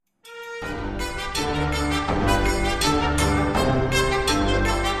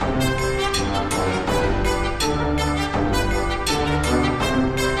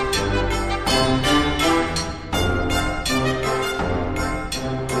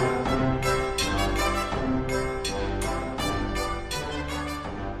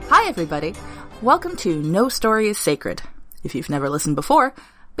everybody. Welcome to No Story is Sacred. If you've never listened before,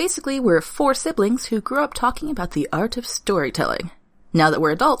 basically we're 4 siblings who grew up talking about the art of storytelling. Now that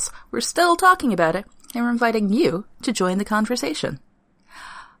we're adults, we're still talking about it, and we're inviting you to join the conversation.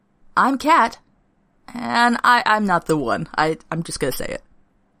 I'm Kat, and I'm not the one. I'm just gonna say it.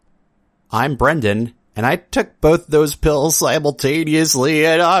 I'm Brendan, and I took both those pills simultaneously,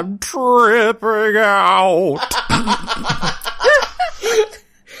 and I'm tripping out.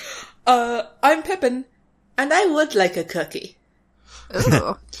 I'm Pippin, and I would like a cookie.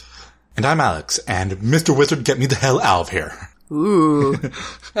 Ooh. And I'm Alex, and Mr. Wizard, get me the hell out of here. Ooh.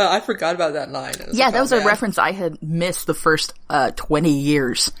 I forgot about that line. Yeah, that was a reference I had missed the first 20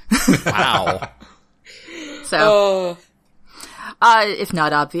 years. Wow. So, if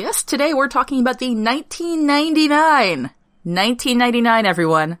not obvious, today we're talking about the 1999. 1999,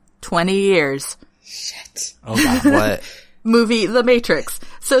 everyone. 20 years. Shit. Oh god, what? Movie The Matrix.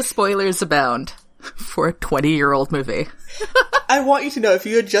 So spoilers abound for a 20-year-old movie. I want you to know, if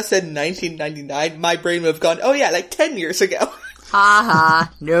you had just said 1999, my brain would have gone, oh yeah, like 10 years ago.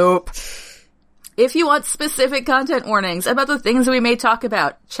 Haha, nope. If you want specific content warnings about the things we may talk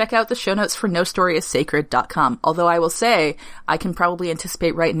about, check out the show notes for nostoryissacred.com. Although I will say, I can probably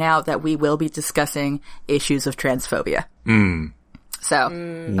anticipate right now that we will be discussing issues of transphobia. So,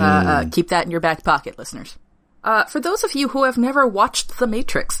 keep that in your back pocket, listeners. For those of you who have never watched The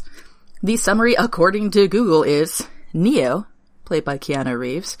Matrix, the summary according to Google is, Neo, played by Keanu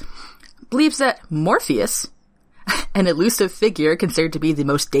Reeves, believes that Morpheus, an elusive figure considered to be the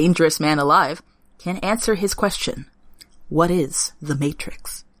most dangerous man alive, can answer his question, what is the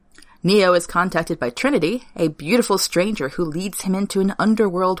Matrix? Neo is contacted by Trinity, a beautiful stranger who leads him into an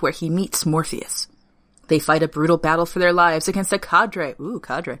underworld where he meets Morpheus. They fight a brutal battle for their lives against a cadre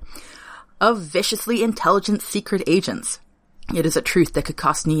of viciously intelligent secret agents. It is a truth that could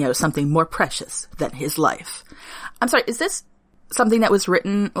cost Neo something more precious than his life. I'm sorry, is this something that was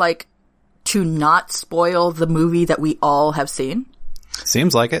written, like, to not spoil the movie that we all have seen?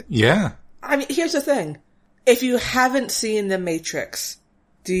 Seems like it. Yeah. I mean, here's the thing. If you haven't seen The Matrix,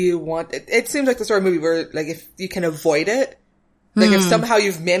 do you want it? It seems like the sort of movie where, like, if you can avoid it, like, if somehow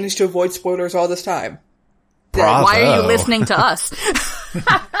you've managed to avoid spoilers all this time. Bravo. Why are you listening to us?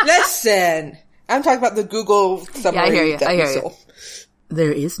 Listen! I'm talking about the Google summary. Yeah, I hear you. that I hear you. you.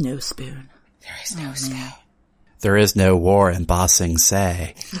 There is no spoon. There is no spoon. There is no war in Ba Sing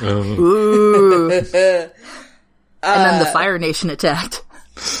Se. Ooh. And then the Fire Nation attacked.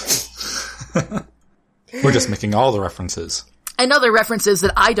 We're just making all the references. And other references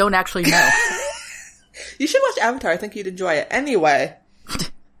that I don't actually know. You should watch Avatar. I think you'd enjoy it. Anyway,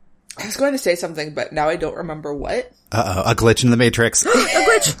 I was going to say something, but now I don't remember what. Uh-oh, a glitch in the Matrix. A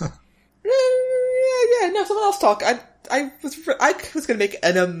glitch. No, someone else talk. I was going to make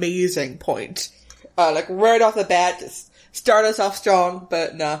an amazing point. Like right off the bat, just start us off strong,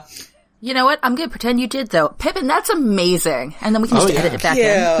 but nah. You know what? I'm going to pretend you did, though. Pippin, that's amazing. And then we can just edit it back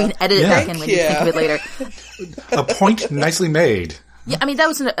in. We can edit it back in when you think of it later. A point nicely made. Yeah, I mean, that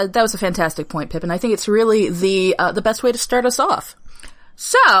was a fantastic point, Pippin. I think it's really the best way to start us off.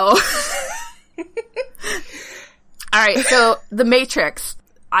 So, all right, so The Matrix.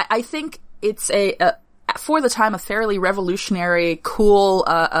 I think it's for the time, a fairly revolutionary, cool,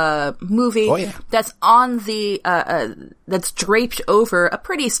 movie. Oh, yeah. That's on the, that's draped over a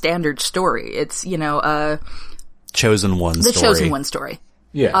pretty standard story. It's, Chosen One story. The Chosen One story.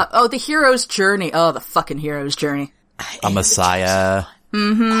 Yeah. The hero's journey. Oh, the fucking hero's journey. A messiah.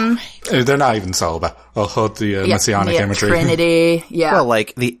 Mm-hmm. They're not even subtle about the messianic imagery. Trinity. Yeah. Well,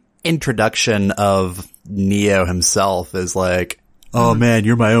 like, the introduction of Neo himself is like, oh man,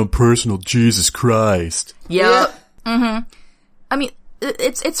 you're my own personal Jesus Christ. Yeah. Mm-hmm. I mean,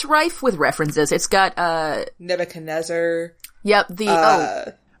 it's rife with references. It's got, Nebuchadnezzar. Yep,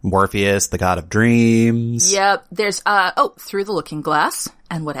 Morpheus, the god of dreams. Yep, there's, Through the Looking Glass,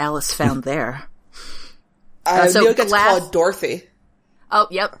 and what Alice found there. So Neo gets glass- called Dorothy. Oh,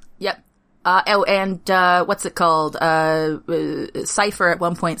 yep. And what's it called? Cypher at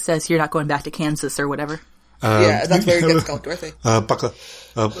one point says you're not going back to Kansas or whatever. Yeah, that's where he gets called Dorothy.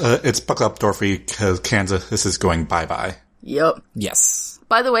 It's buckle up, Dorothy, because Kansas is going bye-bye. Yep. Yes.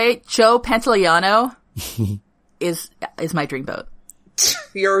 By the way, Joe Pantoliano is my dreamboat.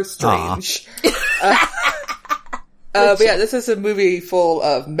 You're strange. But yeah, this is a movie full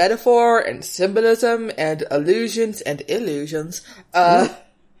of metaphor and symbolism and allusions and illusions.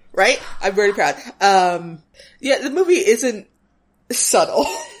 Right? I'm very proud. Yeah, the movie isn't subtle.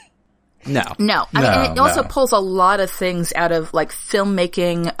 No. I mean, and it also pulls a lot of things out of, like,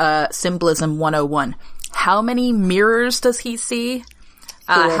 filmmaking, symbolism 101. How many mirrors does he see?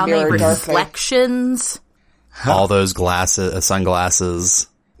 How many mirror darkly. reflections? All those glasses, sunglasses.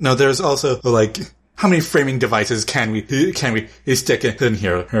 No, there's also, like, how many framing devices can we stick in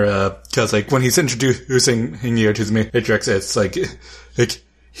here? Cause, like, when he's introducing Neo to the Matrix, it's like,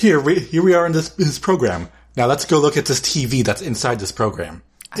 here we are in this program. Now let's go look at this TV that's inside this program.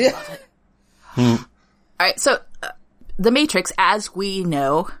 Yeah. Alright, so, the Matrix, as we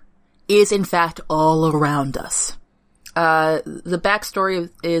know, is in fact all around us. The backstory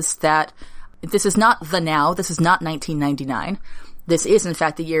is that this is not the now, this is not 1999. This is, in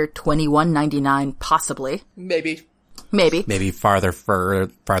fact, the year 2199, possibly. Maybe. Maybe farther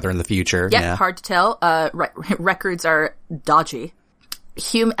in the future. Yeah. Hard to tell. Records are dodgy.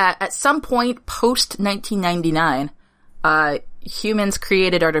 At some point post 1999, humans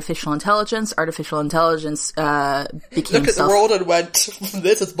created artificial intelligence. Artificial intelligence became Looked at the world and went,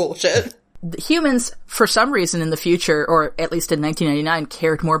 this is bullshit. Humans, for some reason in the future, or at least in 1999,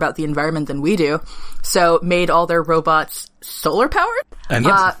 cared more about the environment than we do, so made all their robots solar powered. And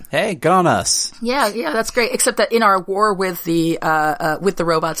hey, good on us. Yeah, that's great. Except that in our war with the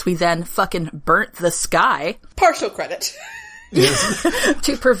robots, we then fucking burnt the sky Partial credit.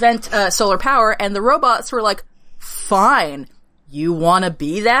 to prevent solar power, and the robots were like, fine, you wanna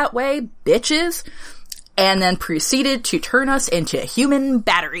be that way, bitches? And then proceeded to turn us into human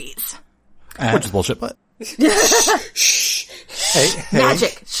batteries. Which is bullshit, but... Hey,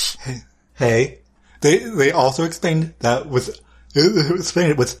 Magic! Hey. They also explained that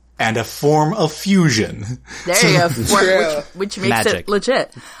explained it with, and a form of fusion. There you go. Which makes Magic. it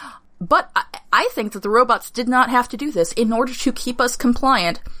legit. But I think that the robots did not have to do this. In order to keep us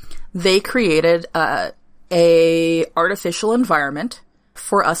compliant, they created a artificial environment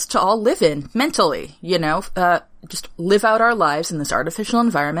for us to all live in mentally, just live out our lives in this artificial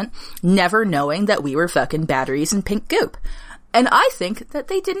environment, never knowing that we were fucking batteries and pink goop. And I think that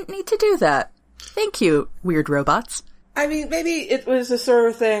they didn't need to do that. Thank you, weird robots. I mean, maybe it was the sort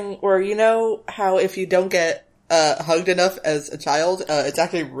of thing where, you know how if you don't get hugged enough as a child, it's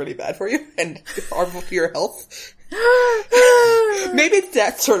actually really bad for you and harmful to your health? Maybe it's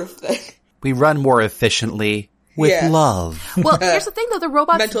that sort of thing. We run more efficiently with love. Well, here's the thing though, the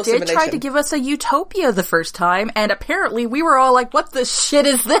robots Mental did try assimilation. to give us a utopia the first time, and apparently we were all like, what the shit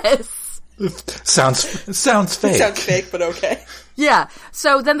is this? Sounds fake. Sounds fake, but okay. Yeah.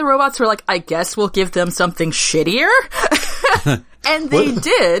 So then the robots were like, I guess we'll give them something shittier. And they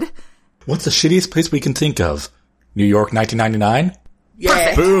did. What's the shittiest place we can think of? New York, 1999?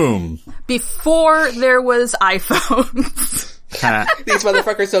 Yeah. Boom. Before there was iPhones. These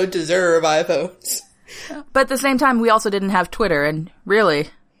motherfuckers don't deserve iPhones. But at the same time, we also didn't have Twitter, and really,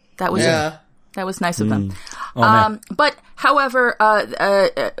 that was that was nice of them. But however,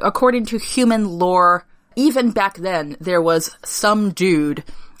 according to human lore, even back then, there was some dude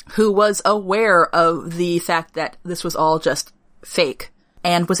who was aware of the fact that this was all just fake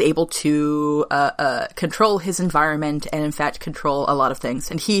and was able to control his environment and, in fact, control a lot of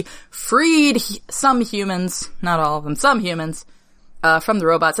things. And he freed some humans, not all of them, some humans, from the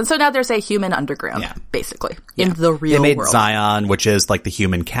robots. And so now there's a human underground, basically, in the real world. They made Zion, which is like the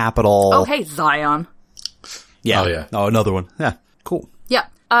human capital. Oh, hey, Zion. Yeah. Oh, yeah. Oh, another one. Yeah. Cool. Yeah.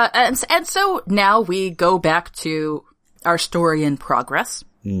 And so now we go back to our story in progress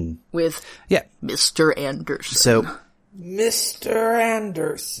with Mr. Anderson. So Mr.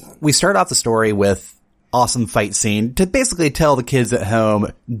 Anderson. we start off the story with awesome fight scene to basically tell the kids at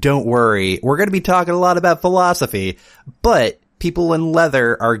home, don't worry, we're going to be talking a lot about philosophy, but people in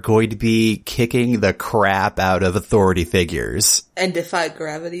leather are going to be kicking the crap out of authority figures. And defy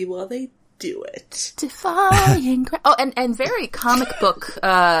gravity while they do it. Defying and very comic book,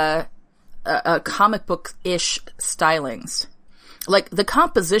 comic book-ish stylings. Like, the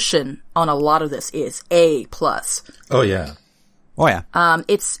composition on a lot of this is A+. Oh, yeah. Oh, yeah. But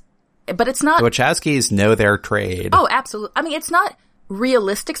it's not... The Wachowskis know their trade. Oh, absolutely. I mean, it's not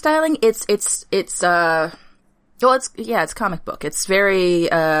realistic styling. It's comic book. It's very,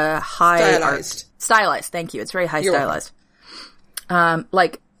 high... Stylized, thank you. It's very high stylized.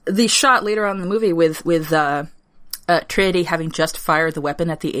 Like, the shot later on in the movie with Trinity having just fired the weapon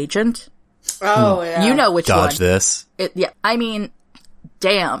at the agent. Oh, yeah. You know which Dodge one. this. I mean,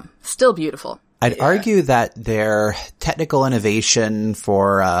 damn. Still beautiful. I'd argue that their technical innovation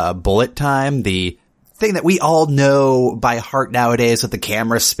for bullet time, the thing that we all know by heart nowadays with the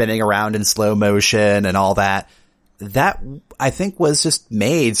camera spinning around in slow motion and all that I think was just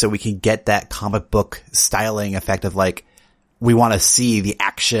made so we can get that comic book styling effect of like, we want to see the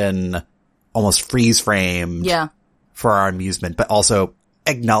action almost freeze framed for our amusement, but also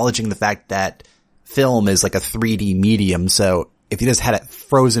acknowledging the fact that film is like a 3D medium. So if you just had it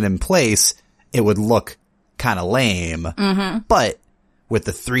frozen in place, it would look kind of lame. Mm-hmm. But with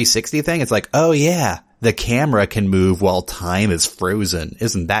the 360 thing, it's like, oh yeah, the camera can move while time is frozen.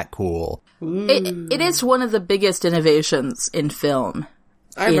 Isn't that cool? It is one of the biggest innovations in film.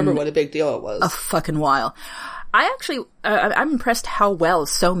 I remember what a big deal it was. A fucking while. I actually, I'm impressed how well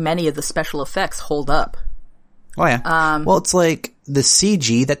so many of the special effects hold up. Oh yeah. Well, it's like the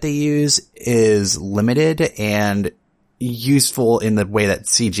CG that they use is limited and useful in the way that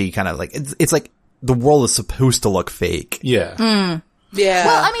CG kind of like, it's like the world is supposed to look fake. Yeah. Yeah.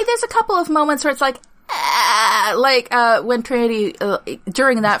 Well, I mean, there's a couple of moments where it's like when Trinity,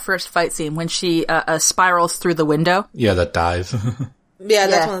 during that first fight scene, when she spirals through the window. Yeah, that dive. Yeah,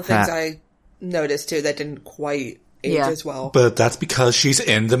 that's Yeah. one of the things I noticed too that didn't quite age as well. But that's because she's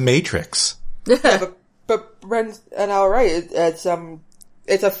in the Matrix. Yeah, but Bren's and I were right. It's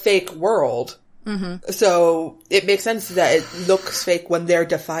a fake world. Mm-hmm. So it makes sense that it looks fake when they're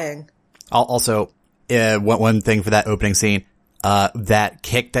defying. Also, one thing for that opening scene, that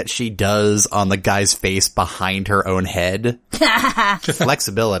kick that she does on the guy's face behind her own head.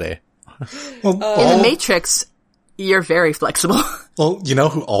 Flexibility. Well, In the Matrix, you're very flexible. well, you know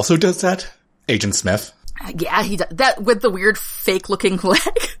who also does that? Agent Smith. Yeah, he does. That with the weird fake-looking leg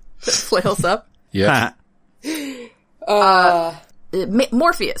that flails up. Yeah.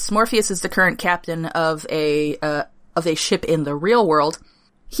 Morpheus. Morpheus is the current captain of a ship in the real world.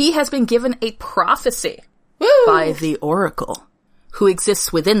 He has been given a prophecy by the Oracle, who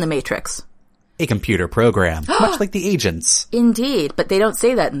exists within the Matrix. A computer program, much like the agents. Indeed, but they don't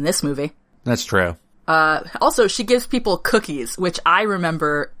say that in this movie. That's true. Also, she gives people cookies, which I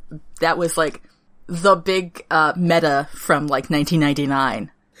remember that was like the big meta from like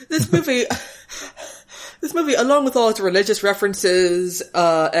 1999. This movie, along with all its religious references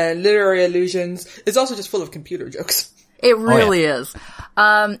and literary allusions, is also just full of computer jokes. It really is.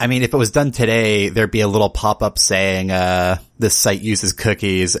 I mean, if it was done today, there'd be a little pop-up saying, this site uses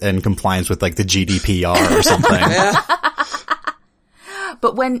cookies and compliance with like the GDPR or something.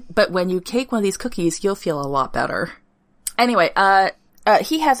 But when you take one of these cookies, you'll feel a lot better. Anyway,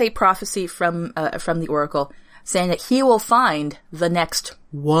 he has a prophecy from the Oracle saying that he will find the next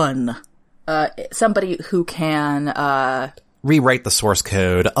one. Somebody who can, Rewrite the source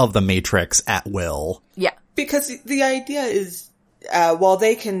code of the Matrix at will. yeah. Because the idea is, while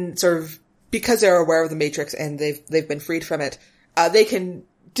they can sort of, because they're aware of the Matrix and they've been freed from it, they can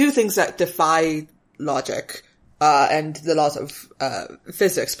do things that defy logic, and the laws of,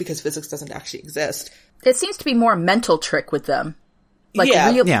 physics, because physics doesn't actually exist. It seems to be more a mental trick with them. Like,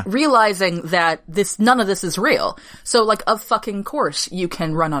 realizing that none of this is real. So, like, of fucking course, you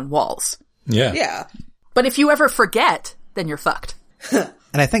can run on walls. Yeah. Yeah. But if you ever forget, then you're fucked. And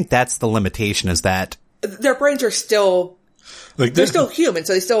I think that's the limitation, is that Their brains are still, Like they're still human,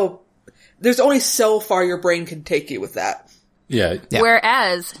 so there's only so far your brain can take you with that. Yeah.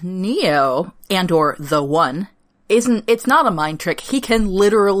 Whereas Neo and/or the One it's not a mind trick. He can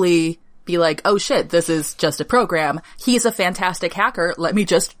literally be like, oh shit, this is just a program. He's a fantastic hacker. Let me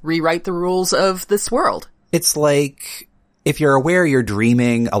just rewrite the rules of this world. it's like, if you're aware you're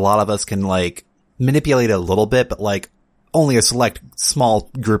dreaming, a lot of us can like manipulate it a little bit, but like only a select small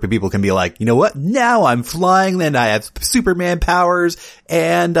group of people can be like, you know what? Now I'm flying and I have Superman powers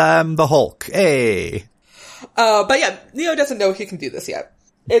and I'm the Hulk. Hey. But yeah, Neo doesn't know he can do this yet.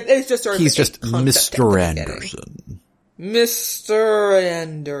 It's just sort of He's just concept Mr. at the beginning. Anderson. Mr.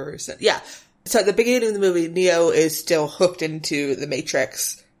 Anderson. Yeah. So at the beginning of the movie, Neo is still hooked into the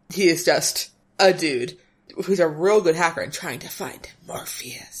Matrix. He is just a dude who's a real good hacker and trying to find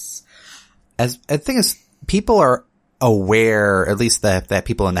Morpheus. As the thing is, people are aware, at least that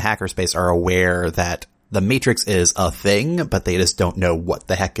people in the hacker space are aware that the Matrix is a thing, but they just don't know what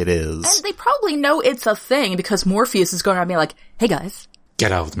the heck it is. And they probably know it's a thing because Morpheus is going around being like, hey guys.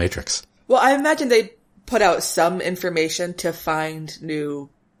 Get out of the Matrix. Well, I imagine they put out some information to find new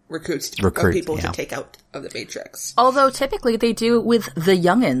recruits of people to take out of the Matrix. Although typically they do with the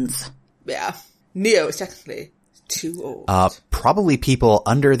youngins. Yeah. Neo is technically too old. Probably people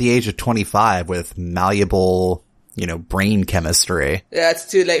under the age of 25 with malleable, brain chemistry. Yeah, it's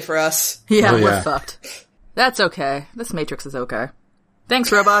too late for us. Yeah, Oh, we're yeah. fucked. That's okay. This Matrix is okay.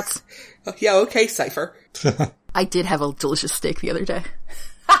 Thanks, robots. Yeah, okay, Cypher. I did have a delicious steak the other day.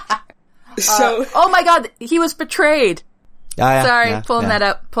 So, Oh my god, he was betrayed. Sorry, pulling that. that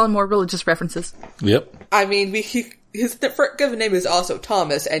up. Pulling more religious references. Yep. I mean, his given name is also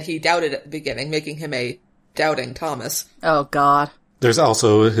Thomas, and he doubted at the beginning, making him a doubting Thomas. Oh god. There's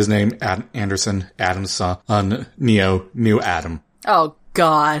also his name, Anderson, Adam's son, Neo, New Adam. Oh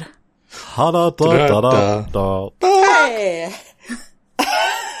god. Hey!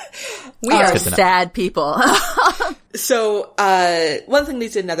 We are good to know. sad people. So, one thing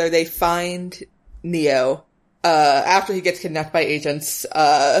leads to another. They find Neo, after he gets kidnapped by agents,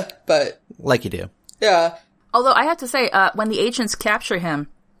 but, Like you do. yeah. Although I have to say, when the agents capture him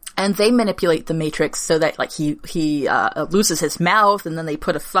and they manipulate the Matrix so that like he loses his mouth, and then they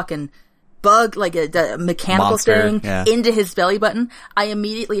put a fucking bug, like a mechanical Monster, thing, yeah. into his belly button, I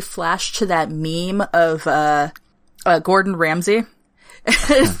immediately flashed to that meme of Gordon Ramsay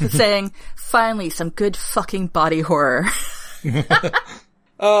saying, "Finally, some good fucking body horror."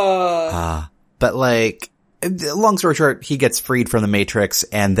 But like, long story short, he gets freed from the Matrix,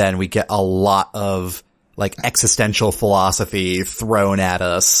 and then we get a lot of like existential philosophy thrown at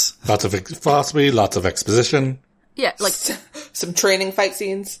us. Lots of philosophy, lots of exposition. Yeah, like Some training fight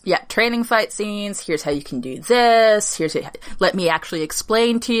scenes. yeah, training fight scenes. Here's how you can do this. Let me actually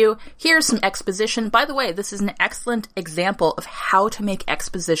explain to you. Here's some exposition. By the way, this is an excellent example of how to make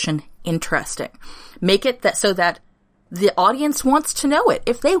exposition interesting. Make it so that the audience wants to know it.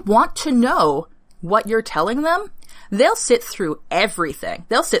 If they want to know what you're telling them, they'll sit through everything.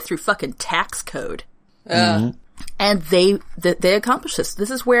 They'll sit through fucking tax code. And they accomplish this. This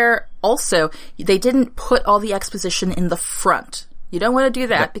is where also they didn't put all the exposition in the front. You don't want to do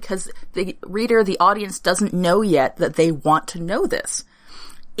that because the reader, the audience doesn't know yet that they want to know this.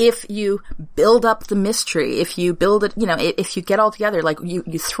 If you build up the mystery, if you build it, if you get all together, like you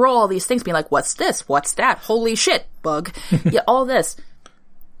throw all these things being like, what's this? What's that? Holy shit, bug. Yeah, all this.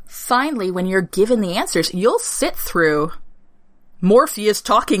 Finally, when you're given the answers, you'll sit through Morpheus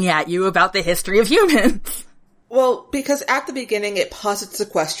talking at you about the history of humans. Well, because at the beginning it posits the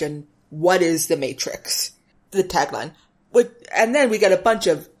question, what is the Matrix? The tagline. And then we get a bunch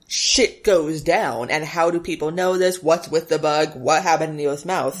of shit goes down, and how do people know this? What's with the bug? What happened in Neo's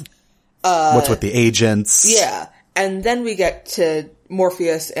mouth? What's with the agents? Yeah. And then we get to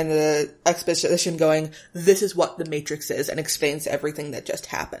Morpheus and the exposition going, this is what the Matrix is, and explains everything that just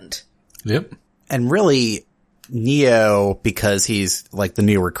happened. Yep. And really, Neo, because he's like the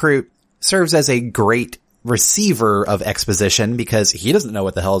new recruit, serves as a great receiver of exposition because he doesn't know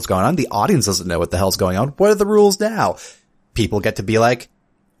what the hell is going on. The audience doesn't know what the hell's going on. What are the rules now? People get to be like,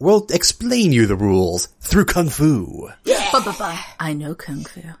 we'll explain you the rules through Kung Fu. I know Kung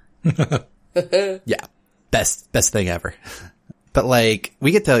Fu. Yeah. Best thing ever. But like,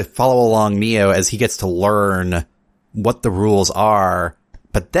 we get to follow along Neo as he gets to learn what the rules are.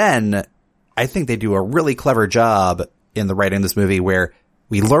 But then I think they do a really clever job in the writing of this movie where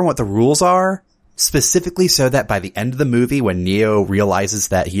we learn what the rules are specifically so that by the end of the movie, when Neo realizes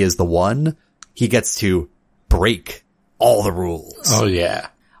that he is the one, he gets to break all the rules. Oh, yeah.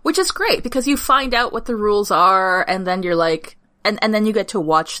 Which is great because you find out what the rules are, and then you're like, and then you get to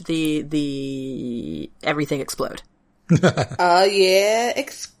watch the everything explode. Oh yeah,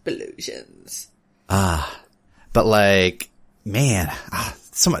 explosions. But like, man,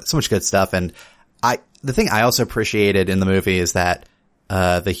 so much good stuff. And the thing I also appreciated in the movie is that,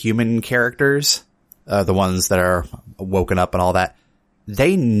 the human characters, the ones that are woken up and all that,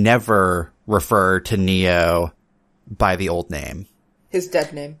 they never refer to Neo by the old name. His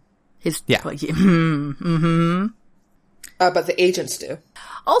dead name. Yeah. But the agents do.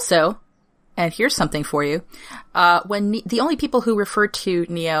 Also, and here's something for you, when the only people who refer to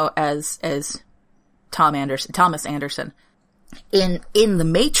Neo as Thomas Anderson in the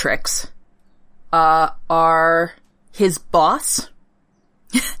Matrix, are his boss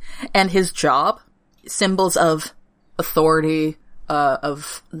and his job, symbols of authority,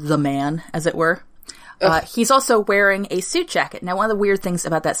 of the man, as it were. He's also wearing a suit jacket. Now, one of the weird things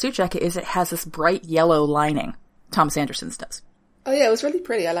about that suit jacket is it has this bright yellow lining. Thomas Anderson's does. Oh yeah, it was really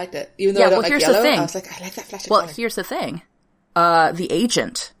pretty. I liked it. Even though I don't like here's yellow, the thing. I was like, I like that flashing Well, color. here's the thing. The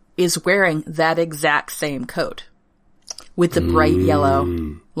agent is wearing that exact same coat with the bright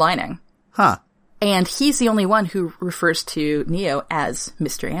yellow lining. Huh. And he's the only one who refers to Neo as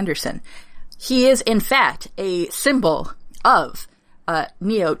Mr. Anderson. He is, in fact, a symbol of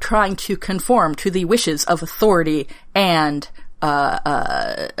Neo trying to conform to the wishes of authority and, let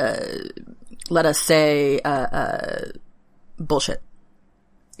us say, bullshit.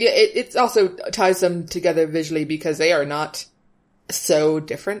 Yeah, it also ties them together visually because they are not so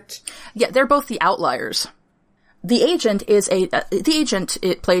different. Yeah, they're both the outliers. The agent is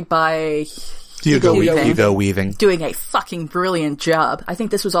played by Hugo Weaving. Weaving. doing a fucking brilliant job. I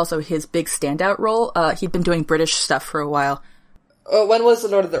think this was also his big standout role. He'd been doing British stuff for a while. When was The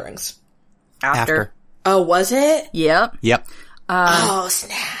Lord of the Rings? After. Oh, was it? Yep. Yep. Oh,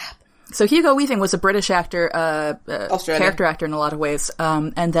 snap. So Hugo Weaving was a British actor, Australian. character actor in a lot of ways.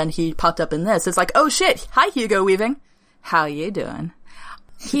 And then he popped up in this. It's like, oh shit. Hi, Hugo Weaving. How you doing?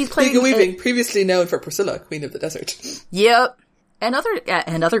 He's playing Hugo Weaving, previously known for Priscilla, Queen of the Desert. Yep. And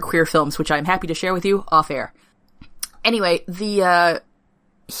other queer films, which I'm happy to share with you off air. Anyway, he's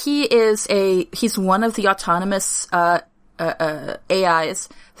one of the autonomous, AIs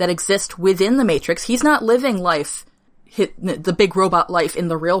that exist within the Matrix. He's not living life, the big robot life in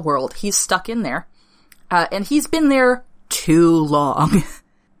the real world. He's stuck in there. And he's been there too long.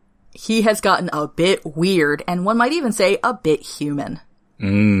 He has gotten a bit weird, and one might even say a bit human.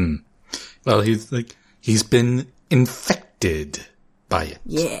 Well, he's been infected by it.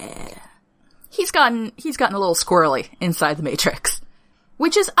 Yeah. He's gotten a little squirrely inside the Matrix.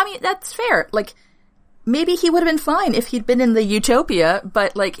 Which is, I mean, that's fair. Like, maybe he would have been fine if he'd been in the utopia,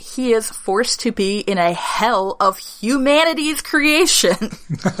 but, like, he is forced to be in a hell of humanity's creation.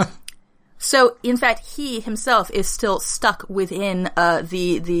 So, in fact, he himself is still stuck within,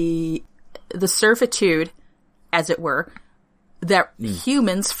 the servitude, as it were, that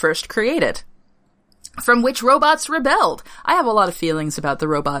humans first created. From which robots rebelled. I have a lot of feelings about the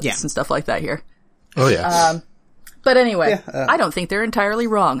robots and stuff like that here. Oh, yeah. But anyway, I don't think they're entirely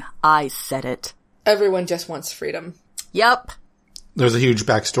wrong. I said it. Everyone just wants freedom. Yep. There's a huge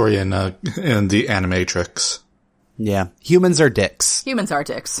backstory in the Animatrix. Yeah. Humans are dicks. Humans are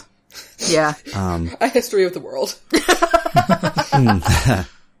dicks. Yeah. A history of the world.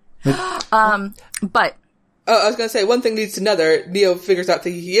 But... I was gonna say, one thing leads to another. Neo figures out that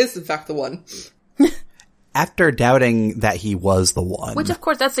he is, in fact, the one. After doubting that he was the one. Which, of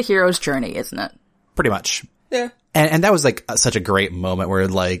course, that's the hero's journey, isn't it? Pretty much. Yeah. And that was, like, such a great moment where,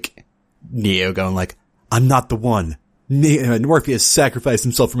 like, Neo going, like, I'm not the one. Morpheus sacrificed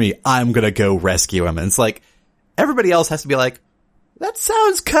himself for me. I'm gonna go rescue him. And it's like, everybody else has to be like, that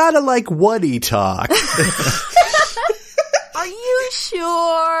sounds kind of like Woody talk. Are you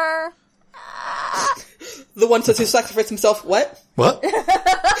sure? The one says who sacrificed himself, what? What?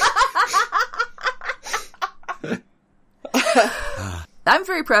 I'm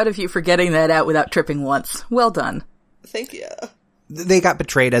very proud of you for getting that out without tripping once. Well done. Thank you. They got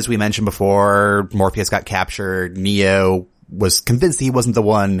betrayed, as we mentioned before. Morpheus got captured. Neo was convinced he wasn't the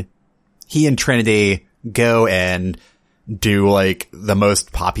one. He and Trinity go and do, like, the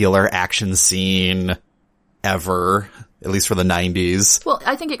most popular action scene ever, at least for the 90s. Well,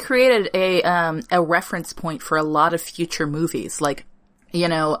 I think it created a reference point for a lot of future movies. Like, you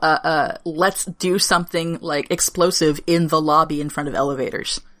know, let's do something, like, explosive in the lobby in front of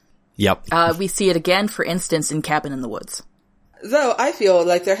elevators. Yep. We see it again, for instance, in Cabin in the Woods. Though, I feel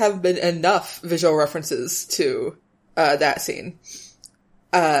like there haven't been enough visual references to that scene.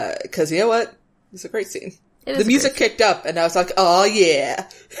 'Cause you know what? It's a great scene. The music kicked up, and I was like, oh yeah.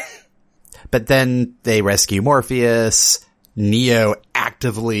 But then they rescue Morpheus. Neo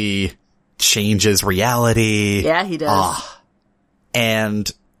actively changes reality. Yeah, he does.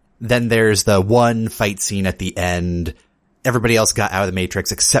 And then there's the one fight scene at the end. Everybody else got out of the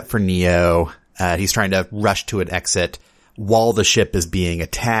Matrix except for Neo. He's trying to rush to an exit while the ship is being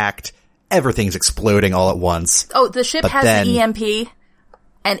attacked. Everything's exploding all at once. Oh, the ship has the EMP.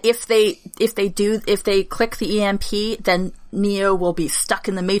 And if they click the EMP, then Neo will be stuck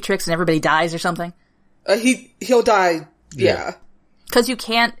in the Matrix and everybody dies or something. He'll die. Yeah. Cause you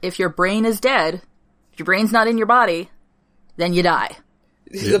can't, if your brain is dead, if your brain's not in your body, then you die.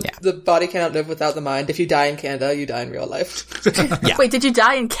 The body cannot live without the mind. If you die in Canada, you die in real life. Yeah. Wait, did you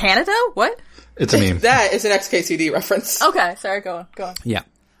die in Canada? What? It's a meme. That is an XKCD reference. Okay, sorry, go on. Yeah.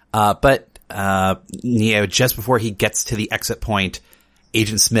 But Neo, just before he gets to the exit point,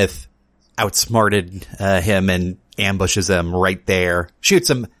 Agent Smith outsmarted him and ambushes him right there, shoots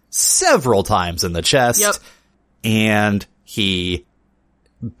him several times in the chest, Yep. and he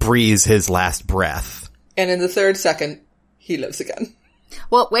breathes his last breath. And in the 3rd second, he lives again.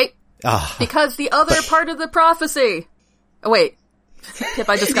 Well, wait. Because the other part of the prophecy. Oh, wait. Pip,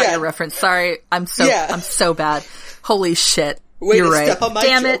 I just got your reference. Sorry. I'm so bad. Holy shit. You're right. Step on my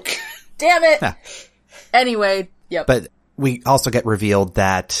Damn joke. it. Damn it. Anyway, yep. But we also get revealed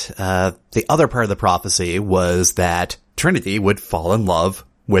that the other part of the prophecy was that Trinity would fall in love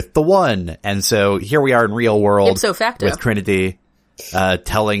with the One. And so here we are in real world Ipso facto. with Trinity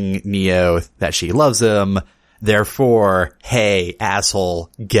telling Neo that she loves him. Therefore, hey,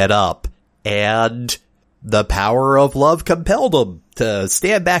 asshole, get up. And the power of love compelled him to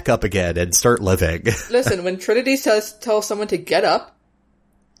stand back up again and start living. Listen, when Trinity tells someone to get up,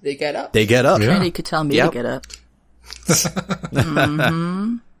 they get up. They get up. Yeah. Trinity could tell me to get up.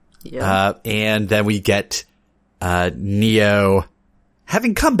 Mm-hmm. Yeah. And then we get Neo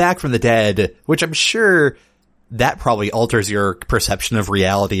having come back from the dead, which I'm sure that probably alters your perception of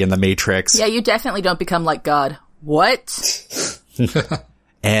reality in the Matrix. Yeah, you definitely don't become like God. What?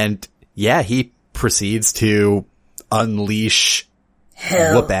 And yeah, he proceeds to unleash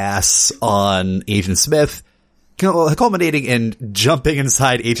whoop ass on Agent Smith, culminating in jumping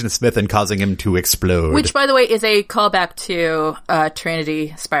inside Agent Smith and causing him to explode. Which, by the way, is a callback to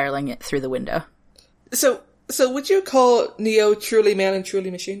Trinity spiraling it through the window. So would you call Neo truly man and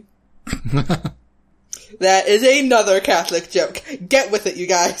truly machine? That is another Catholic joke. Get with it, you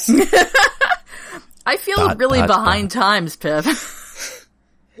guys. I feel really behind times, Pip.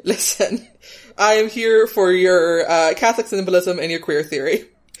 Listen, I am here for your Catholic symbolism and your queer theory.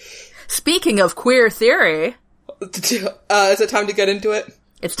 Speaking of queer theory... is it time to get into it?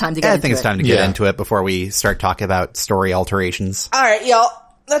 It's time to get into it. I think it's time to get into it before we start talking about story alterations. Alright, y'all.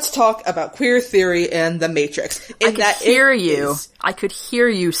 Let's talk about queer theory and the Matrix. I could hear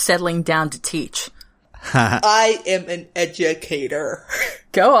you settling down to teach. I am an educator.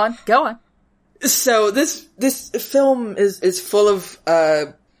 Go on. So this film is full of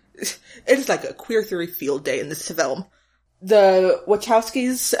it is like a queer theory field day in this film. The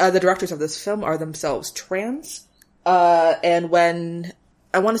Wachowskis, the directors of this film, are themselves trans. And when,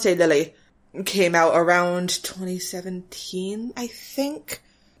 I want to say Lily came out around 2017, I think,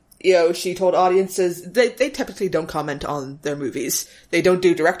 she told audiences, they typically don't comment on their movies. They don't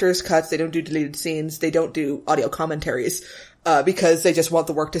do director's cuts, they don't do deleted scenes, they don't do audio commentaries, because they just want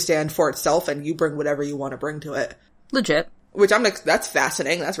the work to stand for itself and you bring whatever you want to bring to it. Legit. Which I'm like, that's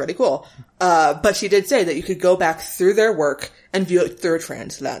fascinating, that's really cool. But she did say that you could go back through their work and view it through a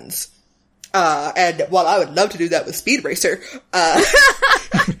trans lens. And while I would love to do that with Speed Racer,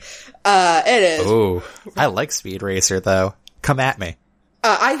 it is. Oh, I like Speed Racer though. Come at me.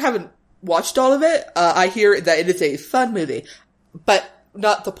 I haven't watched all of it. I hear that it is a fun movie, but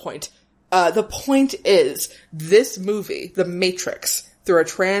not the point. The point is, this movie, The Matrix, through a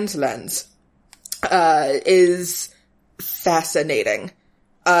trans lens, is fascinating.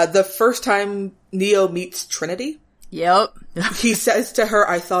 The first time Neo meets Trinity. Yep. He says to her,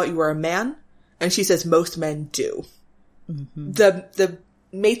 "I thought you were a man," and she says, "Most men do." Mm-hmm. The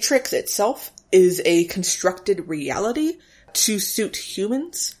Matrix itself is a constructed reality to suit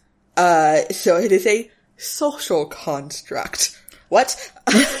humans. So it is a social construct. What?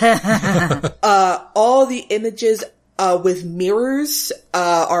 All the images with mirrors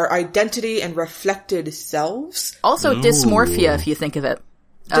are identity and reflected selves. Also dysmorphia, if you think of it.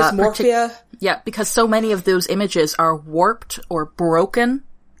 Dysmorphia? Yeah, because so many of those images are warped or broken.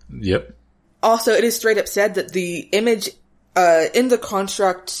 Yep. Also, it is straight up said that the image in the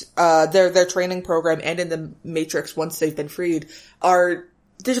construct, their training program, and in the Matrix once they've been freed, are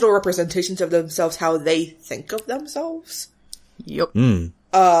digital representations of themselves, how they think of themselves. Yep.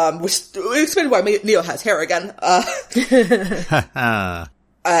 Which explains why Neo has hair again.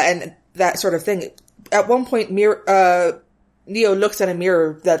 And that sort of thing. At one point, Neo looks at a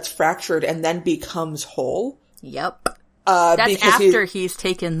mirror that's fractured and then becomes whole. Yep. That's after he's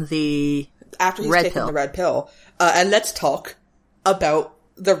taken the red pill. And let's talk about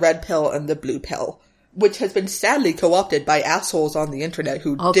the red pill and the blue pill, which has been sadly co-opted by assholes on the internet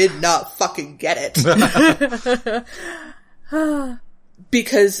who did not fucking get it.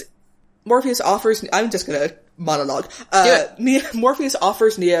 Because Morpheus offers, I'm just gonna monologue. Morpheus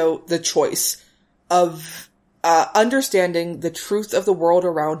offers Neo the choice of understanding the truth of the world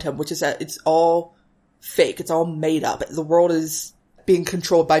around him, which is that it's all fake, it's all made up. The world is being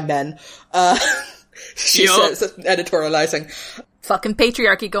controlled by men. She says, editorializing. Fucking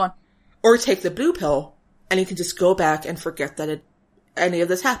patriarchy, go on. Or take the blue pill, and you can just go back and forget that any of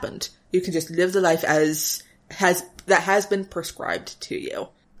this happened. You can just live the life that has been prescribed to you.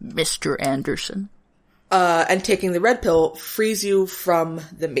 Mr. Anderson. And taking the red pill frees you from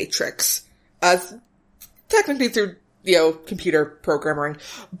the Matrix. Technically through, computer programming,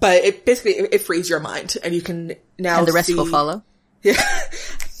 but it basically, it frees your mind, and you can now and the rest will follow. Yeah.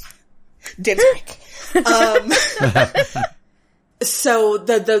 Dance break. So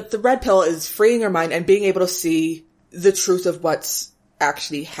the red pill is freeing your mind and being able to see the truth of what's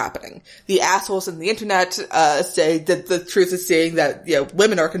actually happening. The assholes in the internet, say that the truth is seeing that,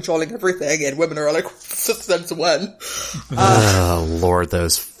 women are controlling everything and women are like, since when? Oh, Lord,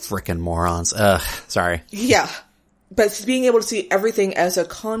 those frickin' morons. Sorry. Yeah. But being able to see everything as a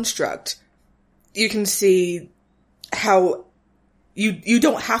construct, you can see how you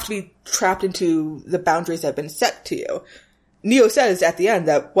don't have to be trapped into the boundaries that have been set to you. Neo says at the end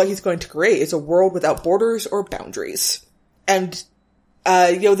that what he's going to create is a world without borders or boundaries. And,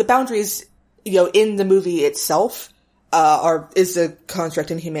 the boundaries, in the movie itself, is a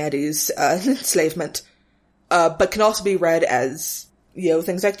construct in humanity's, enslavement, but can also be read as,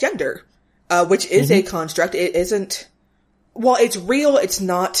 things like gender, which is a construct. It isn't while it's real, it's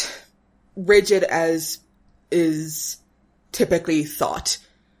not rigid as is typically thought.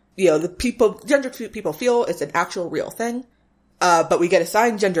 The gender people feel it's an actual real thing. But we get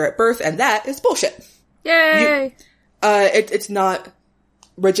assigned gender at birth, and that is bullshit. Yay! It's not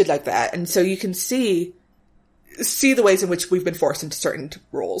rigid like that. And so you can see the ways in which we've been forced into certain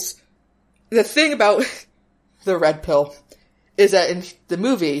roles. The thing about the red pill is that in the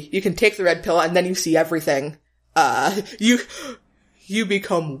movie, you can take the red pill and then you see everything. You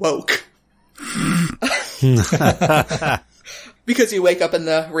become woke. Because you wake up in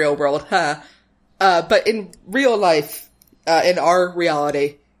the real world, but in real life, in our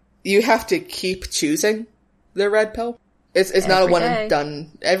reality, you have to keep choosing the red pill. It's not a one and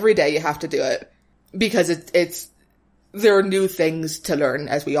done. Every day you have to do it. Because there are new things to learn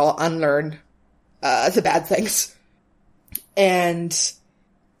as we all unlearn, the bad things. And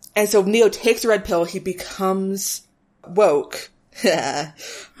so Neo takes the red pill, he becomes woke.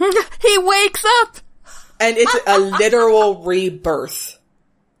 He wakes up! And it's a literal rebirth.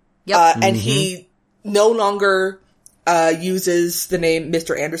 Yep. And he no longer, uses the name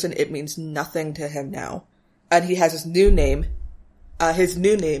Mr. Anderson. It means nothing to him now. And he has his new name,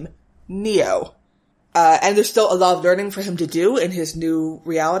 Neo. And there's still a lot of learning for him to do in his new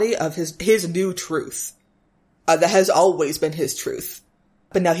reality of his new truth. That has always been his truth.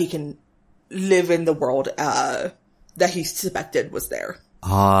 But now he can live in the world, that he suspected was there.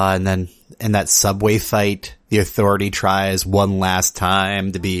 And then in that subway fight, the Authority tries one last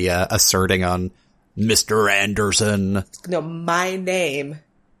time to be asserting on Mr. Anderson. No, my name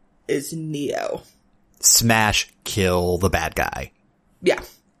is Neo. Smash, kill the bad guy. Yeah.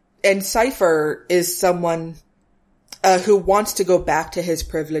 And Cypher is someone who wants to go back to his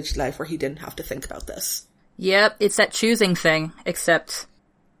privileged life where he didn't have to think about this. Yep, it's that choosing thing, except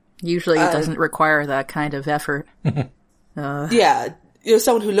usually it doesn't require that kind of effort. Yeah.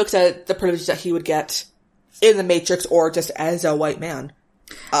 Someone who looks at the privilege that he would get in the Matrix or just as a white man.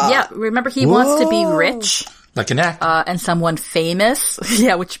 Yeah, remember he wants to be rich. Like an actor. And someone famous.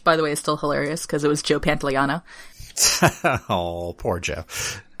 Yeah, which, by the way, is still hilarious, because it was Joe Pantoliano. Oh, poor Joe.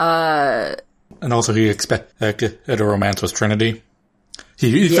 And also he expected a romance with Trinity.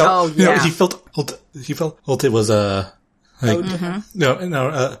 He felt it was, he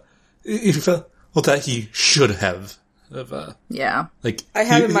felt that he should have. Yeah. Like, I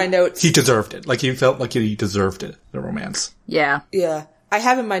have in my notes. He deserved it. Like, he felt like he deserved it, the romance. Yeah. Yeah. I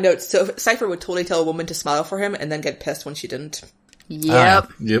have in my notes, so Cypher would totally tell a woman to smile for him and then get pissed when she didn't.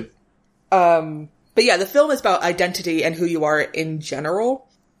 Yep. Yep. But yeah, the film is about identity and who you are in general,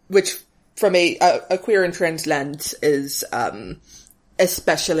 which from a queer and trans lens is,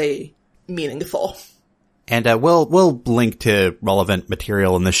 especially meaningful. And, we'll link to relevant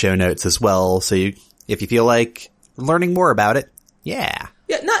material in the show notes as well, so if you feel like learning more about it, yeah.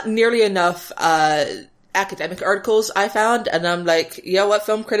 Yeah, not nearly enough, academic articles I found, and I'm like, what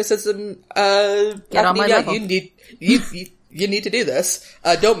film criticism, get on my level. You need to do this.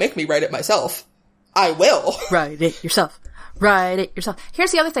 Don't make me write it myself. I will. Write it yourself.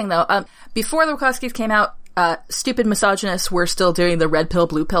 Here's the other thing though, before the Wachowskis came out, stupid misogynists were still doing the red pill,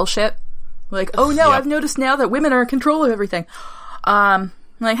 blue pill shit. Like, oh no, I've noticed now that women are in control of everything.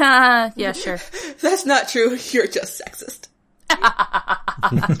 Like, yeah, sure. That's not true. You're just sexist.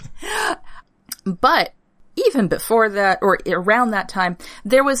 But even before that, or around that time,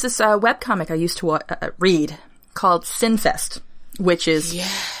 there was this webcomic I used to read called Sinfest, which is...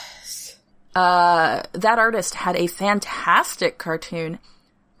 Yes. That artist had a fantastic cartoon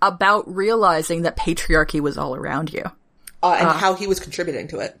about realizing that patriarchy was all around you. And how he was contributing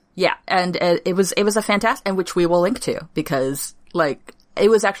to it. Yeah, and it was a fantastic... And which we will link to, because, like, it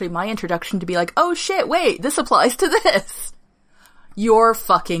was actually my introduction to be like, oh shit, wait, this applies to this. You're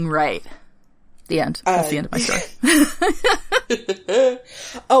fucking right. The end. That's the end of my story.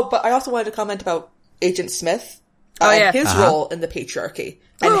 Oh, but I also wanted to comment about Agent Smith. And his role in the patriarchy.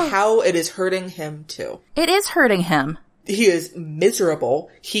 And how it is hurting him, too. It is hurting him. He is miserable.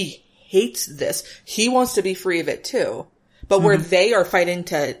 He hates this. He wants to be free of it, too. But where they are fighting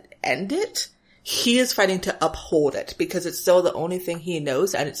to end it, he is fighting to uphold it. Because it's still the only thing he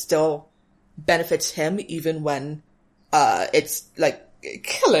knows, and it still benefits him, even when it's, like,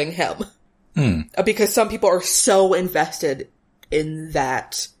 killing him. Because some people are so invested in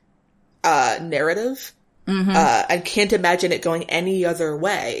that narrative and can't imagine it going any other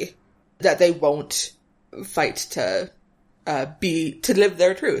way that they won't fight to live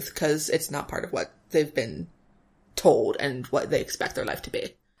their truth, because it's not part of what they've been told and what they expect their life to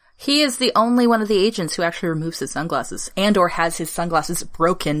be. He is the only one of the agents who actually removes his sunglasses and or has his sunglasses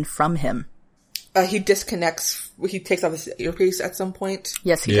broken from him. He disconnects, he takes off his earpiece at some point.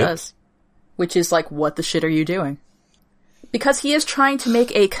 Yes, he Yep. does. Which is like, what the shit are you doing? Because he is trying to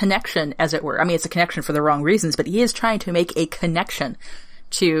make a connection, as it were. I mean, it's a connection for the wrong reasons, but he is trying to make a connection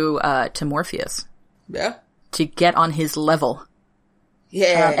to Morpheus. Yeah. To get on his level.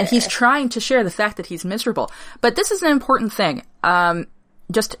 Yeah. And he's trying to share the fact that he's miserable. But this is an important thing,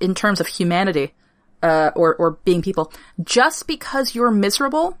 just in terms of humanity, or being people. Just because you're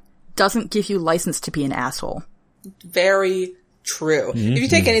miserable doesn't give you license to be an asshole. Very true. If you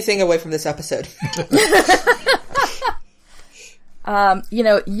take anything away from this episode. You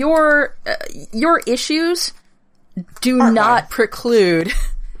know, your issues do not preclude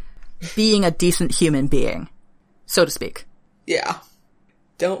being a decent human being, so to speak. Yeah.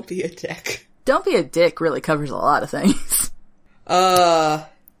 Don't be a dick. Don't be a dick really covers a lot of things.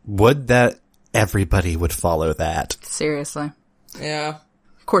 Would that everybody would follow that? Seriously. Yeah.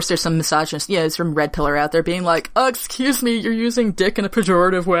 Of course, there's some misogynist, there's some red pillar out there being like, oh, excuse me, you're using dick in a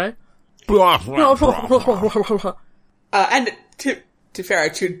pejorative way. And to fair,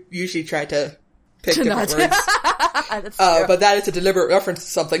 I should usually try to pick different not. words. That's true. But that is a deliberate reference to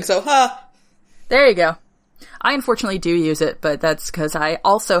something, so, There you go. I unfortunately do use it, but that's because I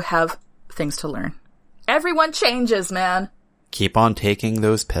also have things to learn. Everyone changes, man. Keep on taking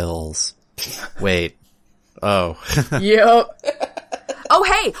those pills. Wait. Oh. Yep. Oh,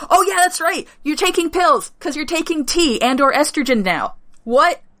 hey. Oh, yeah, that's right. You're taking pills because you're taking tea and or estrogen now.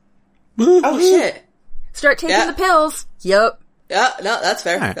 What? Oh shit. Start taking Yeah. the pills. Yep. Yeah, no, that's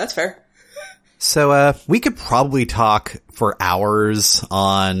fair. Alright. That's fair. So, we could probably talk for hours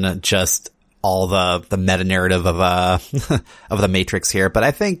on just all the meta-narrative of, of the Matrix here, but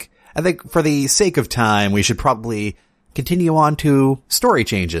I think for the sake of time, we should probably continue on to story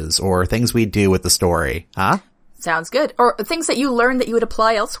changes or things we do with the story. Huh? Sounds good. Or things that you learn that you would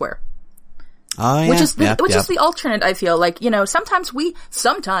apply elsewhere. Oh, yeah. Which is yeah. the alternate, I feel like,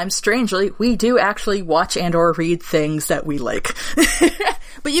 sometimes strangely, we do actually watch and or read things that we like.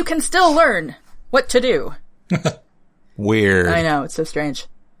 But you can still learn what to do. Weird. I know, it's so strange.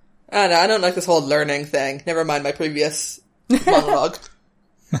 I don't know, I don't like this whole learning thing. Never mind my previous monologue.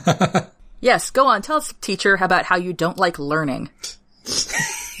 Yes, go on, tell us, teacher, about how you don't like learning.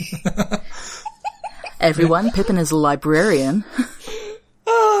 Everyone, Pippin is a librarian.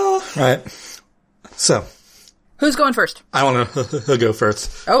 Right. So, Who's going first? I want to go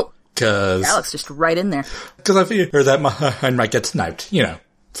first. Oh, Cause Alex, just right in there. I fear that I might get sniped, you know.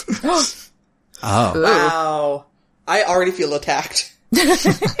 Oh. Wow. I already feel attacked.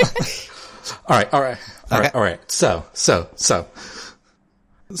 Alright. So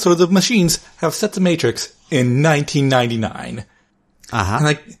the machines have set the Matrix in 1999. Uh-huh.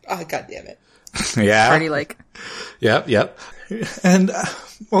 And Oh, god damn it. yeah. Already like, Yep. And,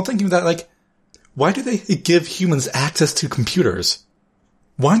 while thinking of that, why do they give humans access to computers?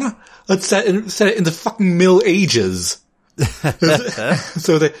 Why not? Let's set it in the fucking Middle Ages.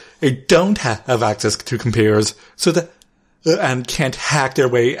 So they don't have access to computers, so that, and can't hack their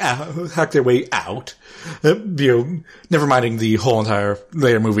way out. Never minding the whole entire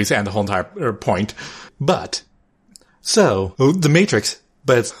later movies and the whole entire point. But, so, the Matrix,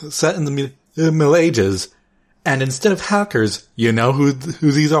 but it's set in the Middle Ages, and instead of hackers, you know who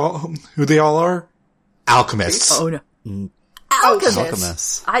they all are? Alchemists. oh no.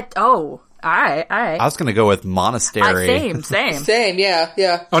 Alchemists. Alchemists. Alright. I was gonna go with monastery. Same. Same,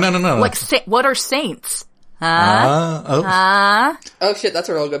 yeah. Oh, no. Like, what are saints? Oh shit, that's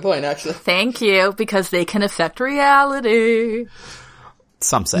a real good point, actually. Thank you, because they can affect reality.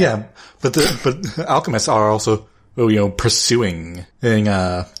 Some say. Yeah, but alchemists are also, pursuing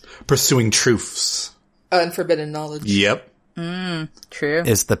truths. Unforbidden knowledge. Yep. True.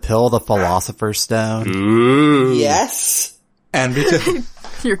 Is the pill the philosopher's stone? Yes. And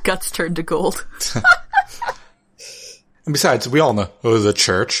Your guts turned to gold. and besides, we all know the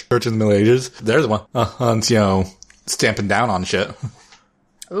church in the Middle Ages. They're the ones, stamping down on shit.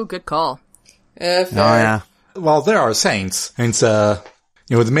 Oh, good call. Fair. Oh, yeah. Well, there are saints. And the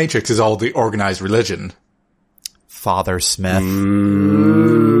Matrix is all the organized religion. Father Smith.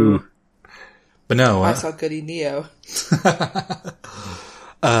 But no, I saw Goody Neo.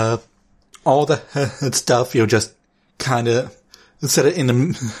 all that stuff, just kind of set it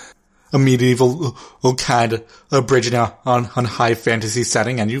in a medieval kind of bridging on high fantasy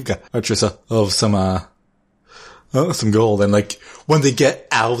setting, and you've got of some gold. And when they get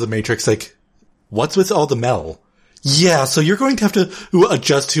out of the Matrix, what's with all the metal? Yeah, so you're going to have to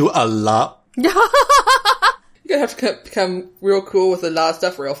adjust to a lot. You're gonna have to become real cool with a lot of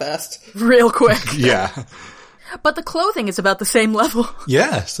stuff real fast. Real quick. Yeah. But the clothing is about the same level.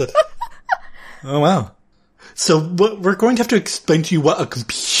 Yeah. So, Oh, wow. So we're going to have to explain to you what a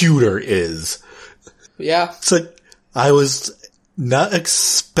computer is. Yeah. It's like, I was not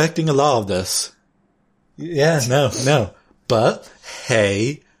expecting a lot of this. Yeah, no. But,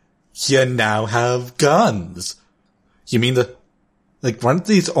 hey, you now have guns. You mean weren't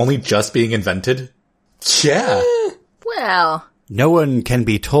these only just being invented? Yeah. Well, No one can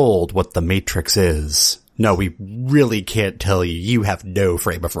be told what the Matrix is. No, we really can't tell you. You have no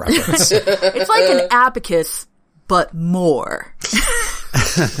frame of reference. it's like an abacus, but more.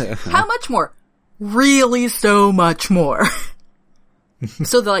 How much more? Really so much more.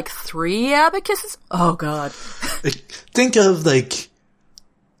 So they're like 3 abacuses? Oh god. Think of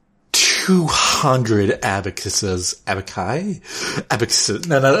 200 abacuses. Abacuses.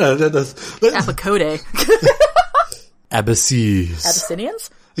 No. Abacode. Abysses. Abyssinians?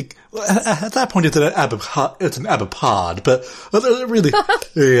 At that point, it's an abapod, but really,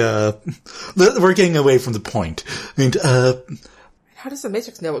 we're getting away from the point. And, How does the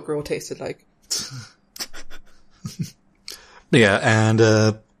Matrix know what gruel tasted like? yeah,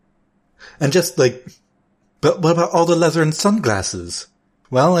 and just but what about all the leather and sunglasses?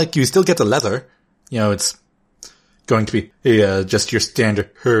 Well, you still get the leather. It's going to be, just your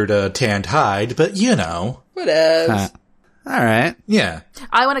standard tanned hide, but Whatevs. Alright. yeah.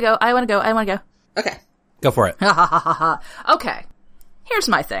 I wanna go. Okay. Go for it. Okay. Here's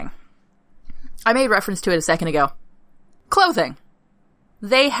my thing. I made reference to it a second ago. Clothing.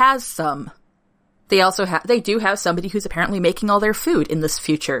 They has some. They do have somebody who's apparently making all their food in this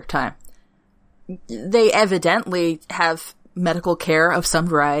future time. They evidently have medical care of some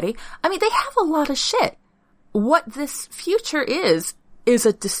variety. I mean, they have a lot of shit. What this future is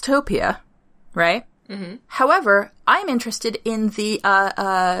a dystopia, right? Mm-hmm. However, I'm interested in the,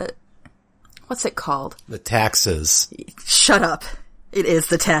 what's it called? The taxes. Shut up. It is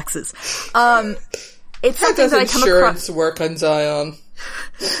the taxes. It's How something does that I come insurance across. work on Zion?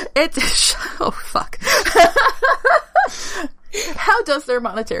 Oh, fuck. How does their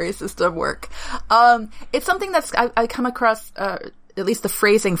monetary system work? It's something that's, I come across, at least the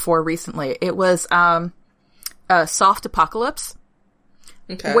phrasing for recently. It was, soft apocalypse.